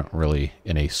because we aren't really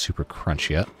in a super crunch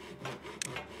yet.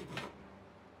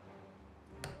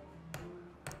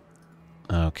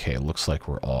 Okay, looks like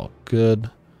we're all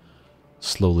good.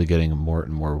 Slowly getting more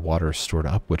and more water stored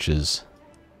up, which is,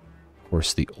 of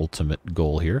course, the ultimate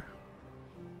goal here.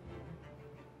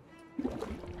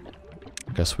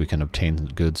 I guess we can obtain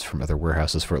goods from other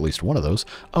warehouses for at least one of those.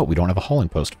 Oh, we don't have a hauling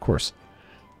post, of course.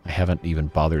 I haven't even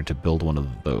bothered to build one of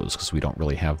those because we don't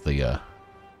really have the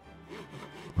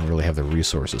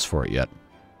resources for it yet.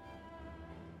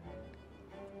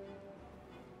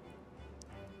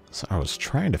 So I was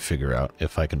trying to figure out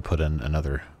if I can put in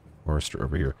another forester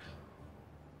over here.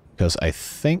 Because I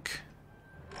think...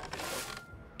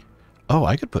 oh,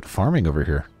 I could put farming over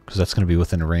here. Because that's going to be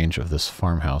within range of this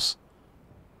farmhouse.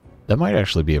 That might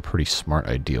actually be a pretty smart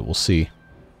idea. We'll see.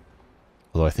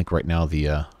 Although I think right now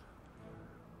the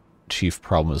chief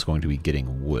problem is going to be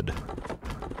getting wood.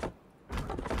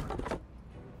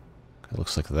 It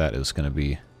looks like that is going to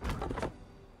be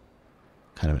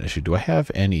kind of an issue. Do I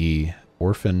have any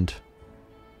orphaned...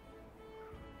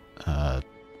 what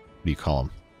do you call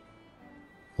them?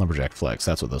 Lumberjack flags,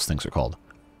 that's what those things are called.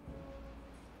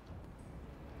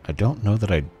 I don't know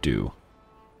that I do.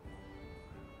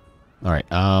 Alright,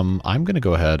 I'm going to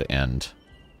go ahead and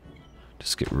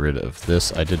just get rid of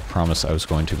this. I did promise I was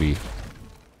going to be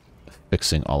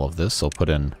fixing all of this. I'll put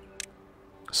in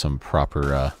some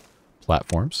proper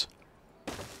platforms.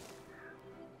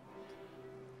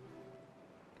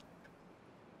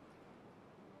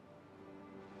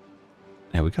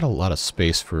 Now, we got a lot of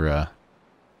space for... a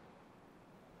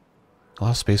lot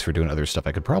of space for doing other stuff.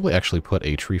 I could probably actually put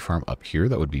a tree farm up here.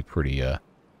 That would be pretty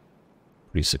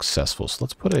successful. So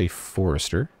let's put a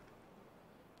forester.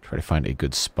 Try to find a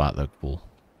good spot that will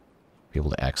be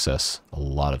able to access a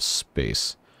lot of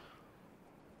space.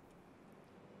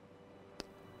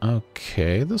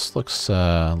 Okay, this looks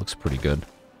pretty good.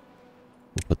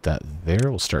 We'll put that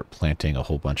there. We'll start planting a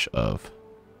whole bunch of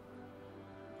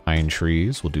pine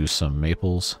trees. We'll do some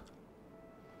maples.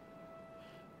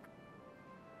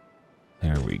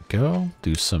 There we go.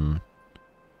 Do some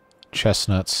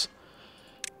chestnuts.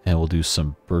 And we'll do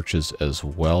some birches as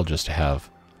well, just to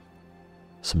have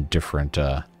some different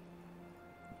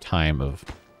time of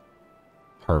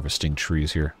harvesting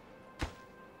trees here.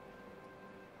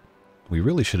 We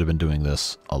really should have been doing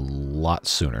this a lot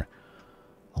sooner.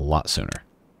 A lot sooner.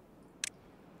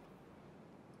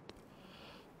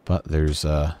 But there's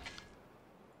no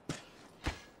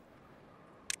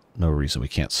reason we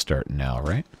can't start now,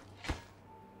 right?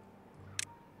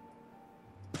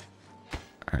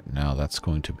 Alright, now that's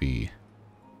going to be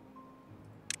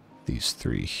these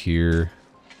three here.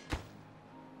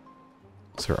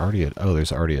 Is there already a... oh,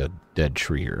 there's already a dead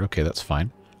tree here. Okay, that's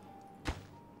fine.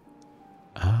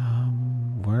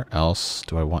 Where else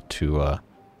do I want to... I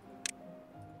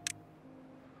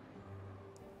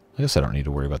guess I don't need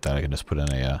to worry about that. I can just put in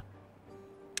a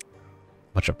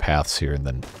bunch of paths here and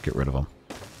then get rid of them.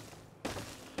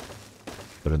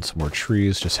 Put in some more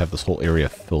trees. Just have this whole area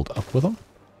filled up with them.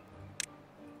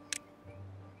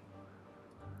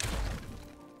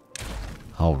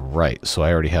 Alright, so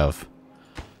I already have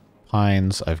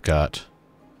pines. I've got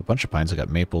a bunch of pines. I got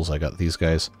maples. I got these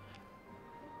guys.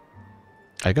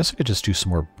 I guess I could just do some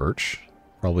more birch.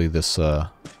 Probably this,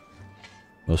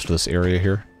 most of this area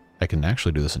here. I can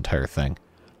actually do this entire thing.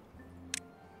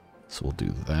 So we'll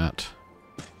do that.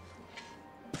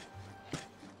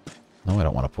 No, I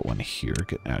don't want to put one here.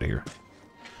 Get out of here.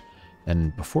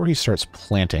 And before he starts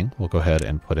planting, we'll go ahead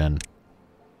and put in...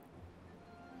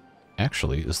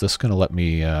 Actually, is this going to let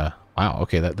me... Wow,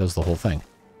 okay, that does the whole thing.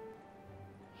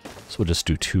 So we'll just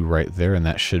do 2 right there, and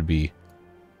that should be...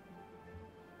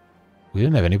 We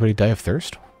didn't have anybody die of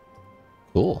thirst?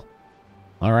 Cool.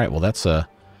 Alright, well that's a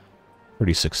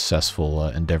pretty successful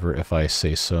endeavor, if I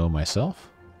say so myself.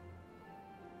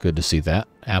 Good to see that.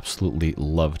 Absolutely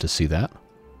love to see that.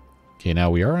 Okay, now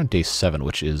we are on day 7,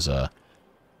 which is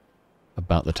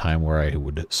about the time where I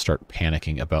would start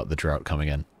panicking about the drought coming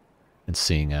in and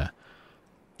seeing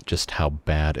just how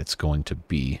bad it's going to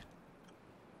be.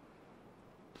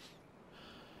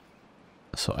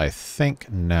 So I think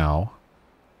now...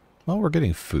 Well, we're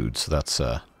getting food, so that's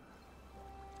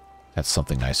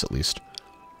something nice at least.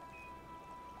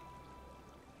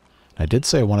 I did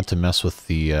say I wanted to mess with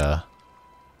the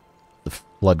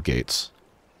floodgates.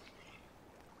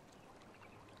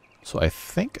 So I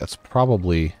think that's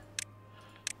probably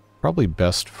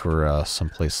best for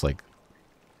someplace like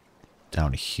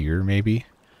down here, maybe.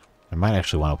 I might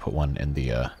actually want to put one in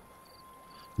the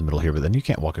middle here, but then you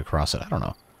can't walk across it. I don't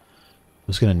know. I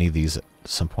was going to need these at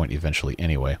some point eventually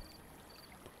anyway.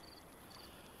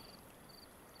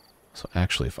 So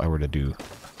actually, if I were to do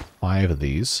 5 of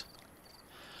these,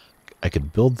 I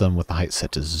could build them with the height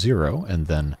set to 0 and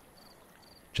then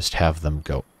just have them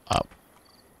go up.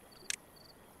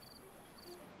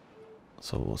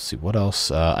 So we'll see what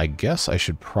else. I guess I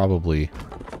should probably...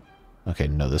 Okay,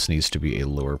 no, this needs to be a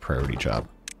lower priority job.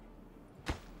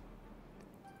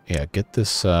 Yeah, get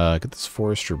this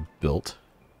forester built.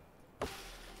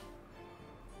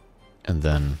 And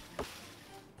then,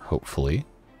 hopefully,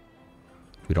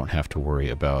 we don't have to worry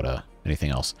about anything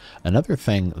else. Another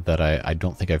thing that I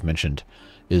don't think I've mentioned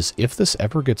is if this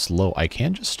ever gets low, I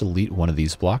can just delete one of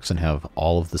these blocks and have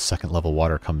all of the second level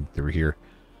water come through here.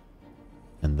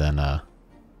 And then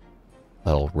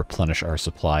that'll replenish our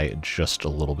supply just a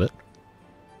little bit.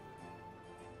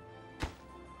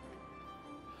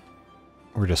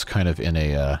 We're just kind of in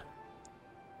an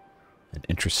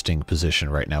interesting position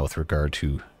right now with regard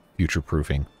to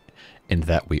future-proofing, in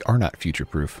that we are not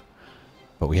future-proof,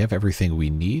 but we have everything we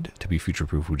need to be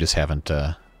future-proof. We just haven't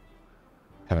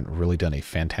really done a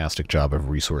fantastic job of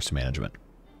resource management.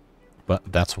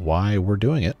 But that's why we're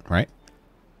doing it, right?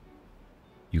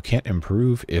 You can't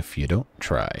improve if you don't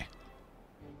try.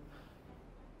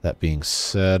 That being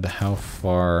said, how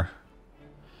far...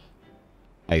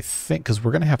 I think, because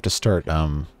we're going to have to start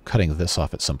cutting this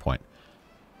off at some point.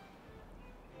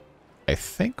 I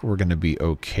think we're going to be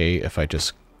okay if I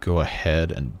just go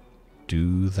ahead and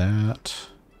do that.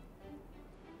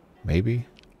 Maybe.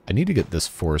 I need to get this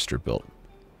forester built.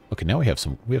 Okay, now we have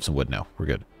some wood now. We're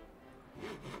good.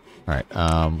 All right,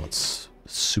 let's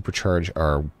supercharge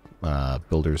our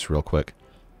builders real quick,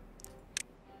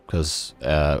 because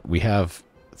we have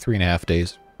 3.5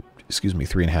 days. Excuse me,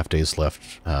 3.5 days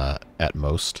left at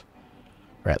most,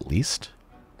 or at least,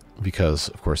 because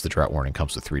of course the drought warning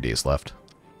comes with 3 days left.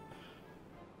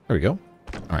 There we go.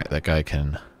 All right, that guy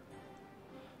can,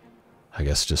 I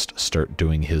guess, just start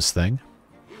doing his thing.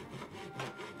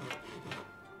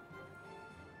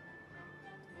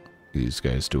 These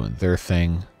guys doing their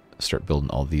thing. Start building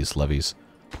all these levees.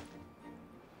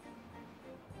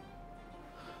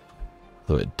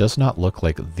 Though it does not look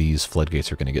like these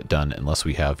floodgates are going to get done unless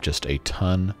we have just a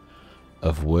ton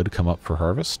of wood come up for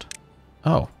harvest.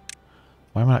 Oh,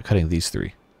 why am I not cutting these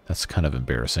 3? That's kind of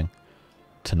embarrassing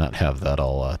to not have that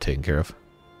all taken care of.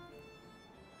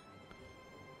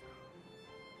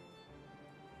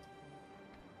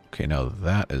 Okay, now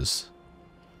that is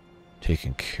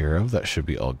taken care of. That should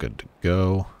be all good to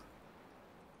go.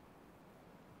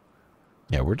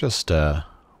 Yeah, we're just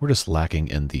lacking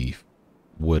in the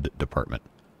wood department,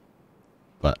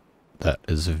 but that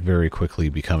is very quickly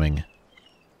becoming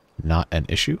not an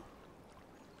issue.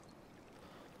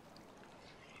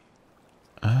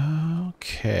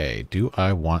 Okay, do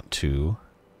I want to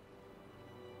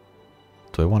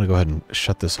go ahead and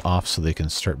shut this off so they can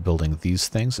start building these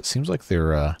things? It seems like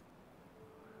they're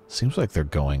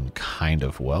going kind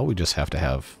of well. We just have to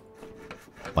have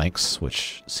planks,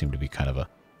 which seem to be kind of a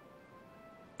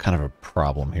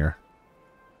problem here.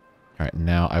 All right,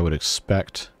 now I would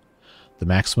expect the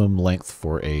maximum length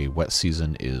for a wet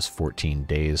season is 14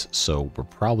 days, so we're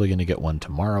probably going to get one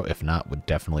tomorrow. If not, we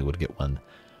definitely would get one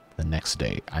the next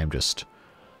day. I'm just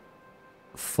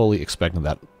fully expecting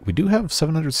that. We do have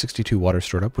 762 water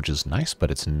stored up, which is nice,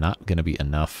 but it's not going to be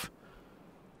enough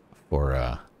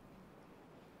for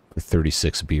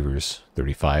 36 beavers.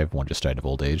 35, one just died of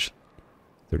old age.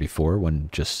 34, one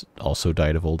just also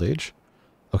died of old age.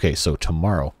 Okay, so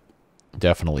tomorrow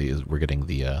definitely is we're getting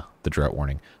the drought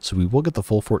warning. So we will get the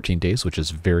full 14 days, which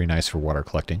is very nice for water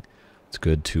collecting. It's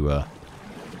good to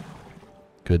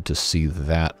see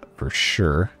that for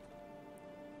sure.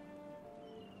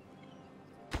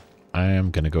 I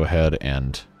am going to go ahead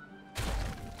and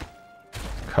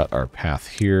cut our path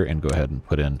here and go ahead and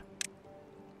put in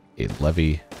a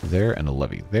levee there and a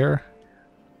levee there.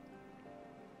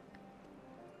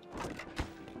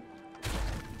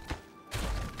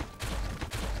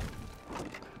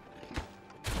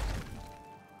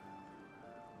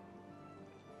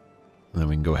 And then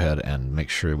we can go ahead and make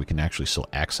sure we can actually still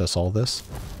access all this.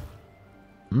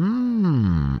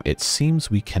 It seems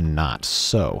we cannot.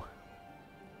 So,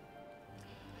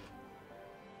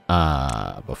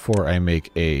 before I make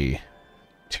a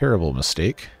terrible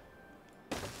mistake,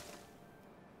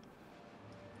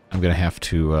 I'm going to have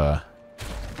to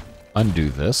undo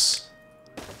this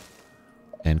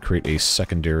and create a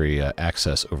secondary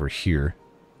access over here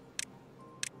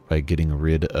by getting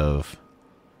rid of,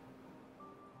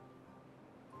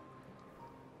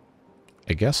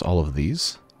 I guess, all of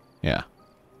these. Yeah.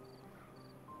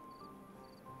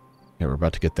 Yeah, we're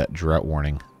about to get that drought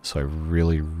warning, so I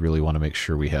really, really want to make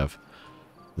sure we have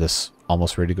this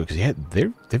almost ready to go, because yeah,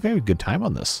 they've had a good time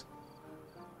on this.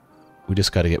 We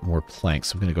just got to get more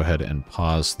planks. I'm going to go ahead and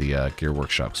pause the gear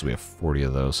workshop, because we have 40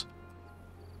 of those,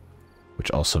 which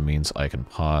also means I can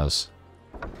pause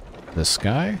this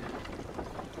guy.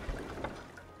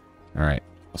 All right,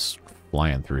 let's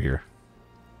flying through here.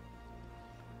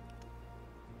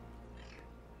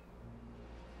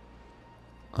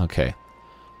 Okay.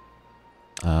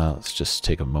 Let's just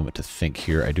take a moment to think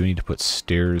here. I do need to put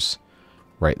stairs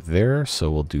right there, so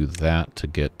we'll do that to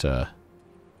get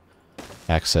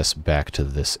access back to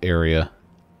this area.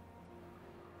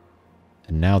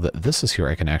 And now that this is here,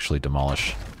 I can actually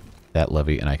demolish that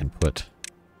levee, and I can put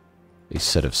a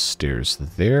set of stairs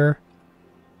there.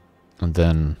 And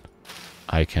then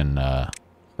I can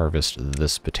harvest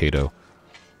this potato.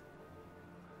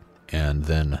 And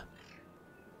then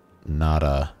not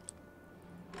a...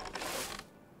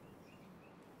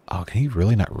 Oh, can he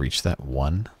really not reach that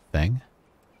one thing?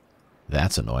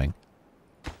 That's annoying.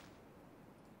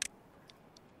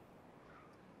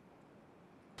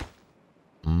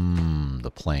 The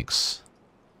planks.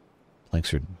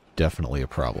 Planks are definitely a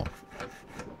problem.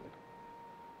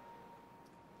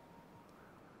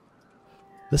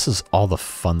 This is all the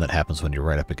fun that happens when you're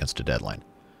right up against a deadline.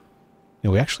 You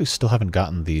know, we actually still haven't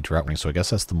gotten the drought warning, so I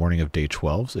guess that's the morning of day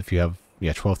 12. If you have,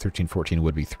 yeah, 12, 13, 14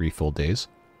 would be 3 full days.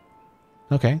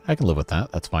 Okay, I can live with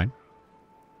that. That's fine.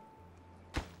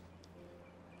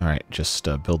 Alright, just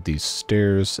build these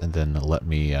stairs, and then let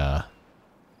me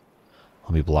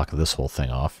block this whole thing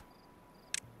off.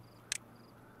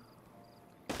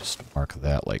 Just mark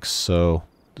that like so.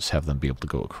 Just have them be able to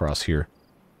go across here.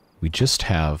 We just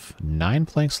have 9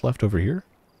 planks left over here.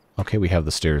 Okay, we have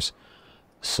the stairs.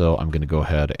 So I'm going to go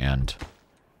ahead and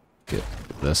get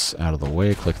this out of the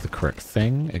way. Click the correct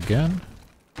thing again.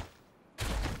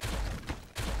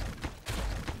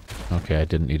 Okay, I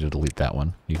didn't need to delete that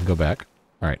one. You can go back.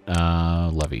 Alright,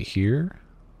 levee here.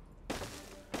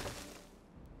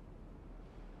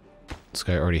 This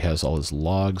guy already has all his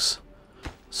logs,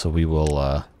 so we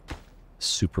will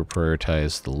super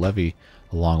prioritize the levee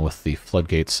along with the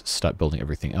floodgates, stop building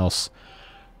everything else,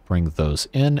 bring those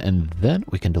in, and then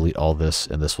we can delete all this,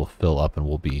 and this will fill up, and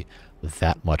we'll be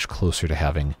that much closer to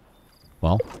having,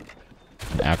 well,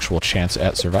 an actual chance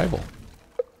at survival.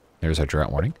 There's our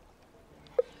drought warning.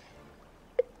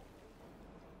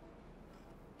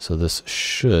 So this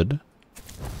should...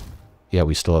 Yeah,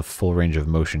 we still have full range of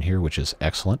motion here, which is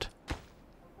excellent.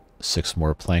 6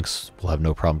 more planks. We'll have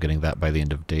no problem getting that by the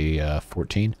end of day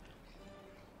 14.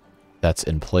 That's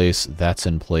in place. That's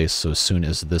in place. So as soon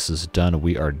as this is done,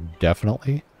 we are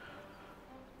definitely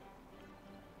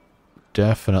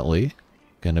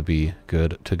going to be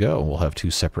good to go. We'll have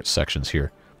 2 separate sections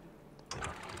here.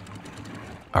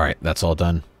 All right, that's all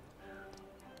done.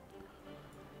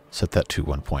 Set that to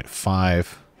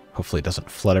 1.5. Hopefully it doesn't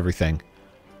flood everything.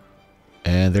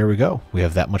 And there we go. We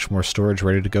have that much more storage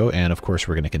ready to go. And of course,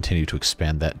 we're going to continue to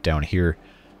expand that down here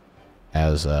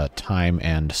as time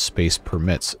and space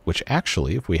permits. Which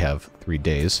actually, if we have 3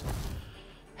 days,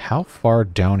 how far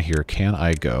down here can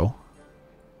I go?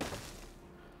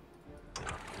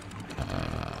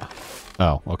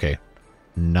 Oh, okay.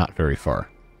 Not very far.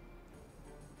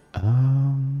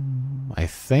 I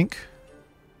think...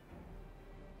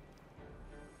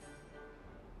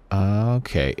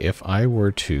 Okay, if I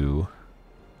were to...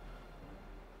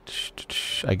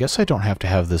 I guess I don't have to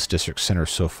have this district center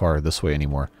so far this way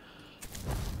anymore.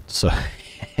 So...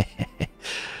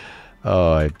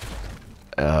 Oh,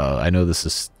 I know this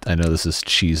is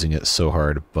cheesing it so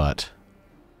hard, but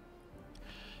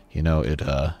you know it.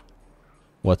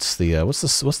 What's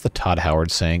the Todd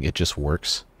Howard saying? It just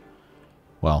works.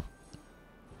 Well,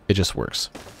 it just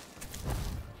works.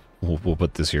 We'll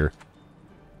put this here.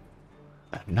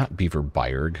 Not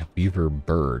Beaverberg,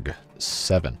 Beaverberg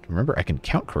 7. Remember, I can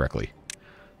count correctly.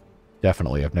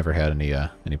 Definitely, I've never had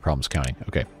any problems counting.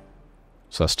 Okay.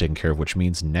 So that's taken care of, which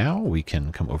means now we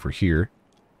can come over here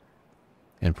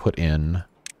and put in,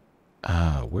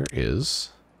 where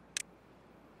is,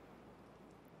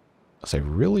 so I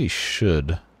really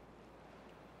should,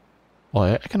 well,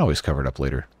 I can always cover it up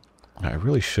later. I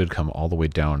really should come all the way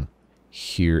down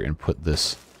here and put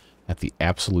this at the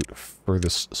absolute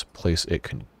furthest place it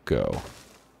can go.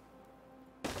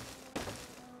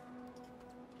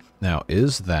 Now,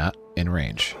 is that in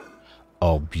range?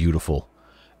 Oh, beautiful.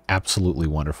 Absolutely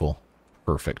wonderful.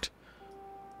 Perfect.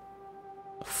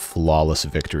 Flawless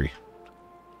victory.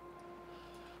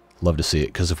 Love to see it,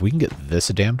 because if we can get this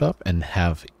dammed up and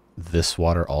have this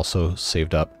water also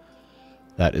saved up,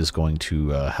 that is going to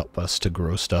help us to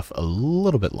grow stuff a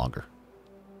little bit longer.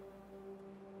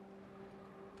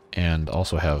 And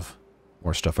also have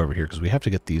more stuff over here, because we have to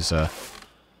get these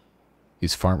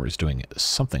farmers doing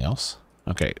something else.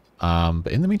 Okay, but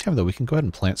in the meantime, though, we can go ahead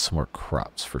and plant some more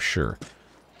crops for sure.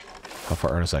 How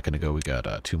far is that going to go? We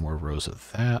got 2 more rows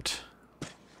of that.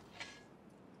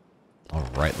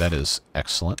 Alright, that is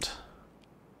excellent.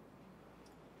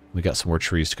 We got some more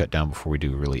trees to cut down before we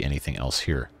do really anything else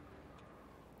here.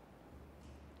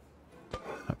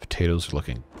 Potatoes are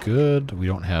looking good. We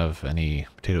don't have any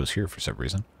potatoes here for some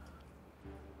reason.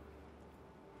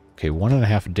 Okay,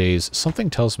 1.5 days. Something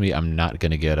tells me I'm not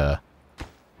going to get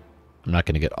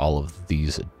all of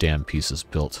these damn pieces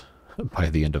built by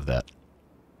the end of that.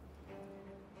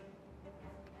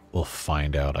 We'll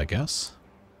find out, I guess.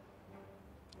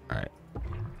 Alright.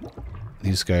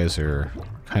 These guys are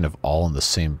kind of all in the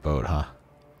same boat, huh?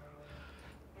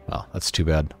 Well, that's too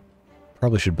bad.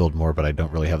 Probably should build more, but I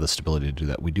don't really have the stability to do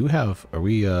that. We do have...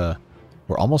 we're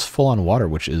almost full on water,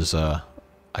 which is, I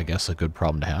guess, a good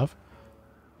problem to have.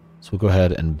 So we'll go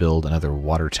ahead and build another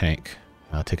water tank.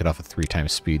 Take it off at 3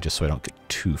 times speed, just so I don't get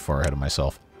too far ahead of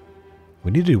myself.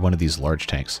 We need to do one of these large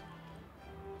tanks.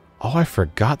 Oh, I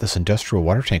forgot this industrial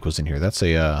water tank was in here. That's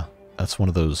a that's one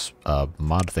of those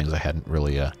mod things I hadn't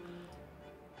really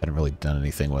done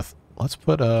anything with. Let's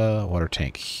put a water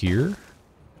tank here,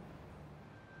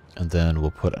 and then we'll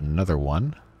put another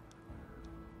one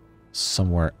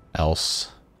somewhere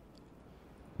else.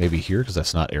 Maybe here, because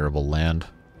that's not arable land.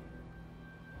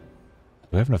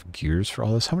 Do I have enough gears for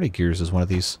all this? How many gears is one of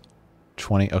these?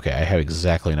 20? Okay, I have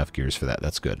exactly enough gears for that.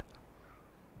 That's good.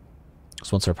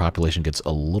 So once our population gets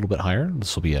a little bit higher,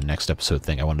 this will be a next episode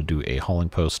thing. I want to do a hauling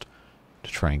post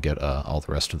to try and get all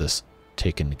the rest of this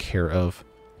taken care of.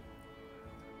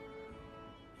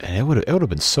 And it would have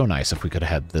been so nice if we could have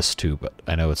had this too, but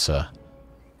I know it's they're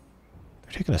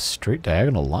taking a straight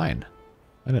diagonal line.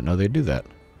 I didn't know they'd do that.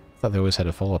 I thought they always had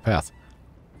to follow a path.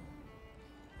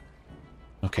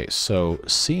 Okay, so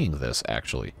seeing this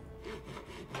actually,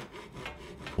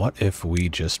 what if we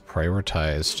just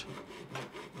prioritized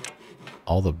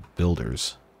all the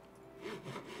builders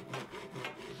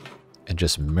and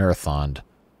just marathoned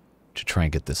to try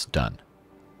and get this done?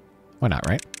 Why not,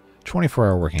 right?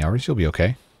 24-hour working hours, you'll be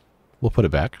okay. We'll put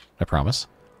it back, I promise.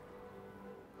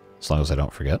 As long as I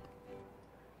don't forget.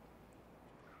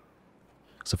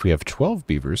 So if we have 12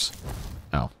 beavers...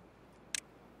 Oh.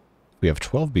 If we have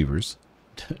 12 beavers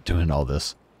doing all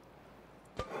this,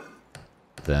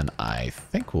 then I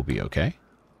think we'll be okay.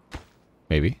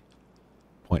 Maybe.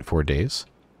 0.4 days.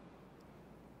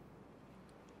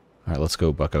 Alright, let's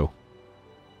go, bucko.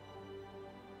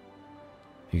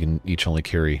 You can each only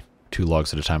carry 2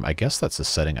 logs at a time. I guess that's a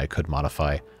setting I could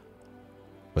modify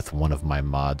with one of my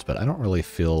mods, but I don't really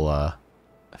feel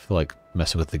I feel like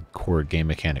messing with the core game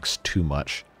mechanics too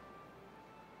much.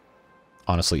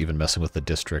 Honestly, even messing with the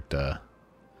district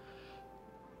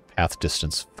path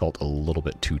distance felt a little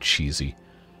bit too cheesy,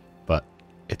 but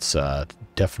it's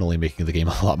definitely making the game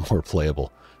a lot more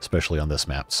playable, especially on this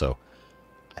map, so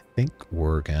I think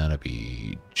we're gonna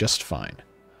be just fine.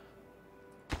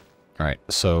 Alright,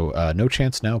 so no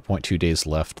chance now, 0.2 days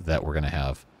left, that we're gonna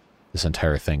have this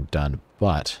entire thing done,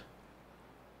 but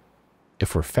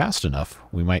if we're fast enough,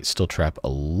 we might still trap a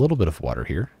little bit of water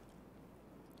here.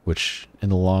 which in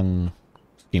the long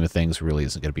scheme of things really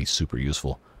isn't going to be super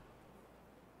useful.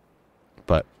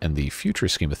 But in the future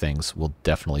scheme of things will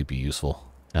definitely be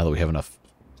useful. Now that we have enough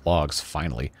logs,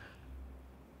 finally.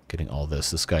 Getting all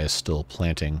this. This guy is still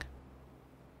planting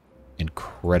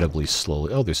incredibly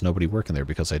slowly. Oh, there's nobody working there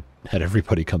because I had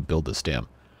everybody come build this dam.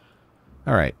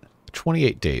 Alright,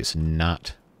 28 days.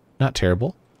 Not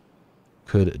terrible.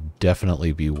 Could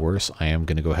definitely be worse. I am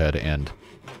going to go ahead and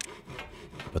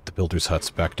put the builder's huts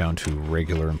back down to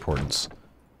regular importance.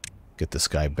 Get this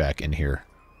guy back in here.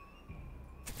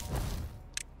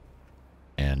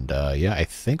 And yeah, I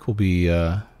think we'll be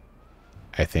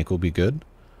good.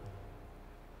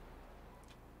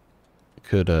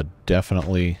 Could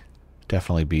definitely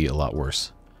be a lot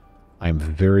worse. I'm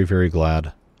very, very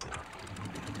glad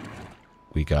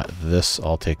we got this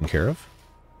all taken care of.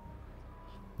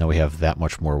 Now we have that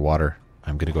much more water.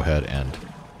 I'm going to go ahead and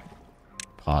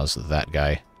pause that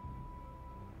guy.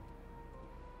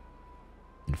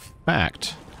 In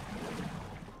fact,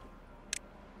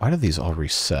 why did these all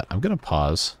reset? I'm going to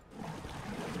pause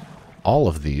all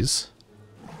of these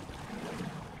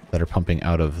that are pumping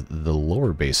out of the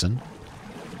lower basin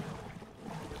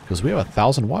because we have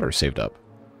 1,000 water saved up.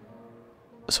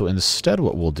 So instead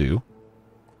what we'll do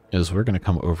is we're going to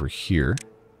come over here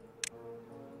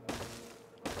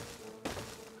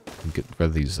and get rid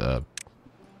of these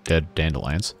dead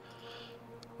dandelions.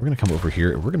 We're going to come over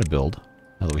here and we're going to build,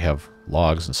 now that we have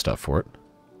logs and stuff for it.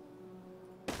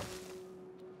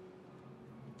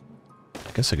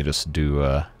 I guess I could just do,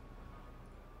 I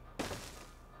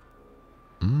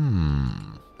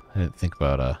didn't think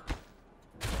about,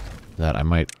 that. I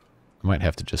might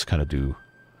have to just kind of do,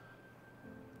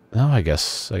 no, I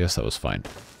guess that was fine.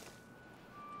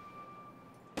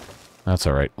 That's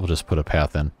alright. We'll just put a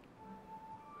path in.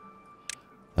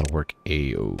 That'll work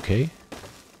a-okay.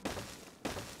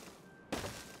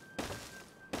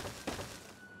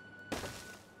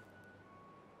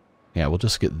 Yeah, we'll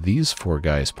just get these 4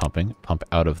 guys pumping. Pump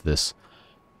out of this.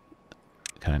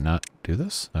 Can I not do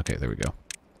this? Okay, there we go.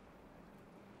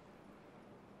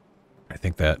 I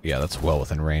think that, yeah, that's well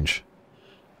within range.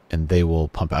 And they will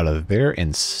pump out of there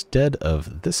instead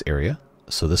of this area,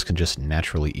 so this can just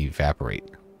naturally evaporate.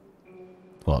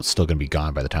 Well, it's still going to be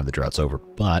gone by the time the drought's over,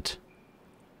 but,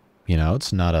 you know,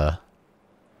 it's not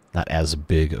as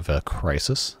big of a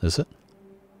crisis, is it?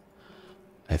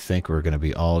 I think we're going to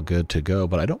be all good to go,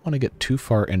 but I don't want to get too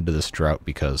far into this drought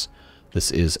because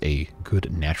this is a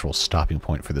good natural stopping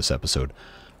point for this episode.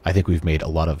 I think we've made a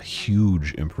lot of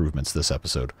huge improvements this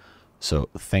episode, so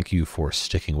thank you for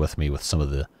sticking with me with some of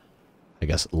the, I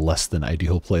guess, less than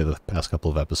ideal play of the past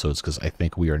couple of episodes, because I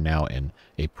think we are now in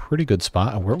a pretty good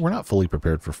spot, and we're not fully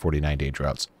prepared for 49-day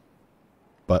droughts.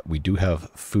 But we do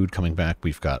have food coming back.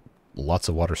 We've got lots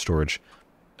of water storage.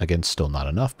 Again, still not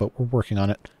enough, but we're working on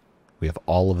it. We have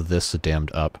all of this dammed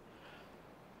up,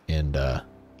 and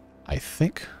I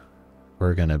think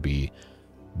we're going to be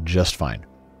just fine.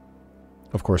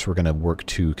 Of course, we're going to work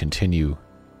to continue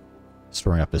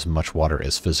storing up as much water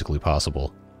as physically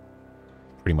possible,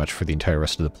 pretty much for the entire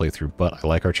rest of the playthrough, but I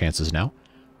like our chances now.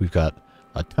 We've got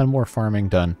a ton more farming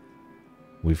done.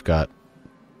 We've got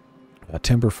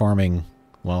timber farming,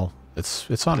 well,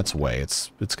 it's on its way. It's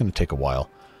going to take a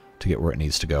while to get where it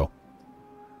needs to go.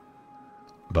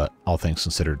 But all things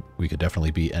considered, we could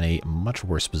definitely be in a much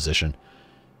worse position,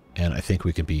 and I think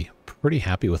we can be pretty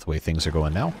happy with the way things are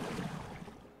going now.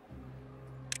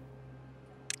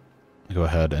 Go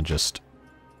ahead and just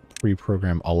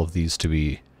reprogram all of these to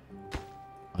be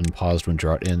unpaused when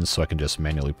drought ends, so I can just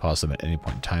manually pause them at any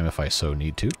point in time if I so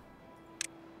need to.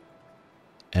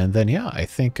 And then, yeah, I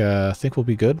think we'll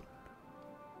be good.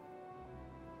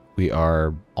 We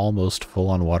are almost full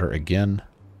on water again.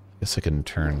 I guess I can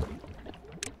turn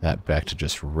that back to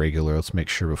just regular. Let's make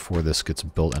sure before this gets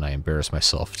built and I embarrass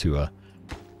myself to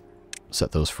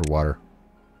set those for water.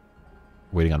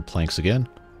 Waiting on planks again.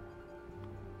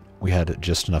 We had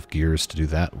just enough gears to do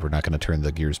that. We're not going to turn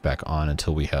the gears back on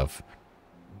until we have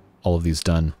all of these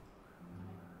done.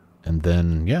 And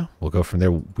then, yeah, we'll go from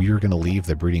there. We are going to leave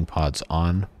the breeding pods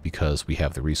on because we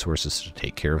have the resources to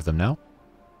take care of them now.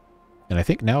 And I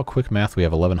think now, quick math, we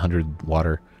have 1,100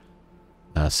 water.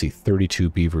 See, 32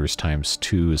 beavers times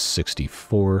 2 is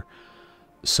 64.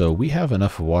 So we have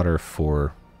enough water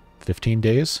for 15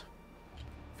 days.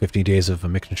 15 days of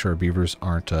making sure our beavers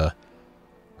aren't going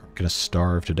to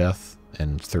starve to death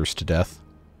and thirst to death.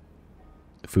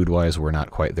 Food-wise, we're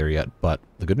not quite there yet, but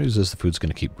the good news is the food's going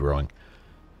to keep growing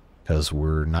because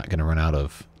we're not going to run out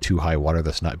of too high water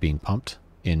that's not being pumped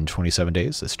in 27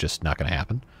 days. It's just not going to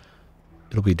happen.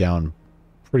 It'll be down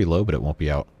pretty low, but it won't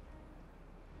be out.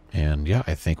 And yeah,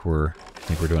 I think we're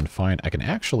doing fine. I can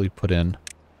actually put in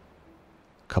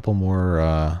a couple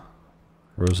more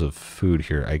rows of food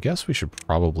here. I guess we should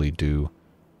probably do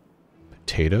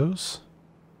potatoes.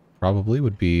 Probably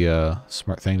would be a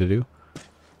smart thing to do.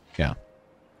 Yeah.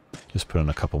 Just put in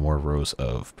a couple more rows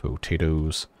of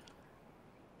potatoes.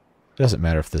 It doesn't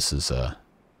matter if this is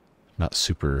not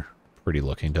super pretty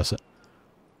looking, does it?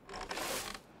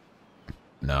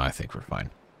 No, I think we're fine.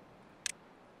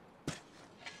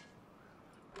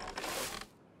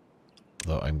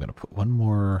 Though I'm going to put one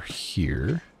more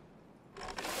here.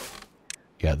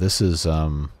 Yeah, this is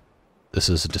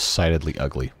decidedly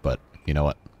ugly, but you know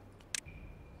what?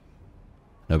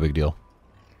 No big deal.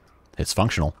 It's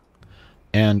functional.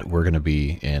 And we're going to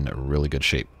be in really good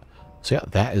shape. So yeah,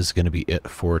 that is going to be it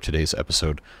for today's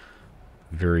episode.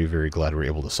 Very, very glad we're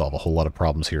able to solve a whole lot of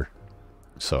problems here.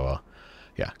 So,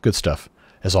 yeah, good stuff.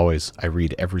 As always, I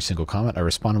read every single comment. I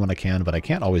respond when I can, but I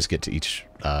can't always get to each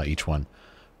one.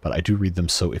 But I do read them,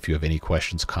 so if you have any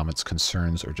questions, comments,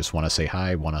 concerns, or just want to say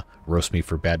hi, want to roast me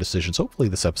for bad decisions, hopefully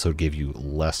this episode gave you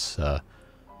less of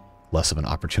an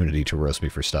opportunity to roast me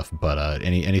for stuff. But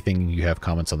anything you have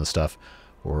comments on the stuff,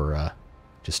 or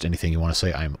just anything you want to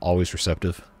say, I'm always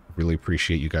receptive. Really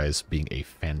appreciate you guys being a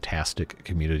fantastic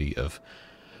community of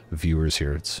viewers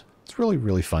here. It's really,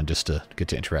 really fun just to get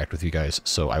to interact with you guys,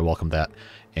 so I welcome that.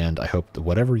 And I hope that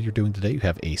whatever you're doing today, you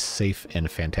have a safe and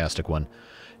fantastic one.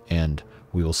 And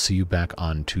we will see you back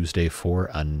on Tuesday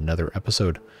for another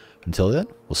episode. Until then,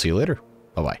 we'll see you later.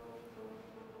 Bye-bye.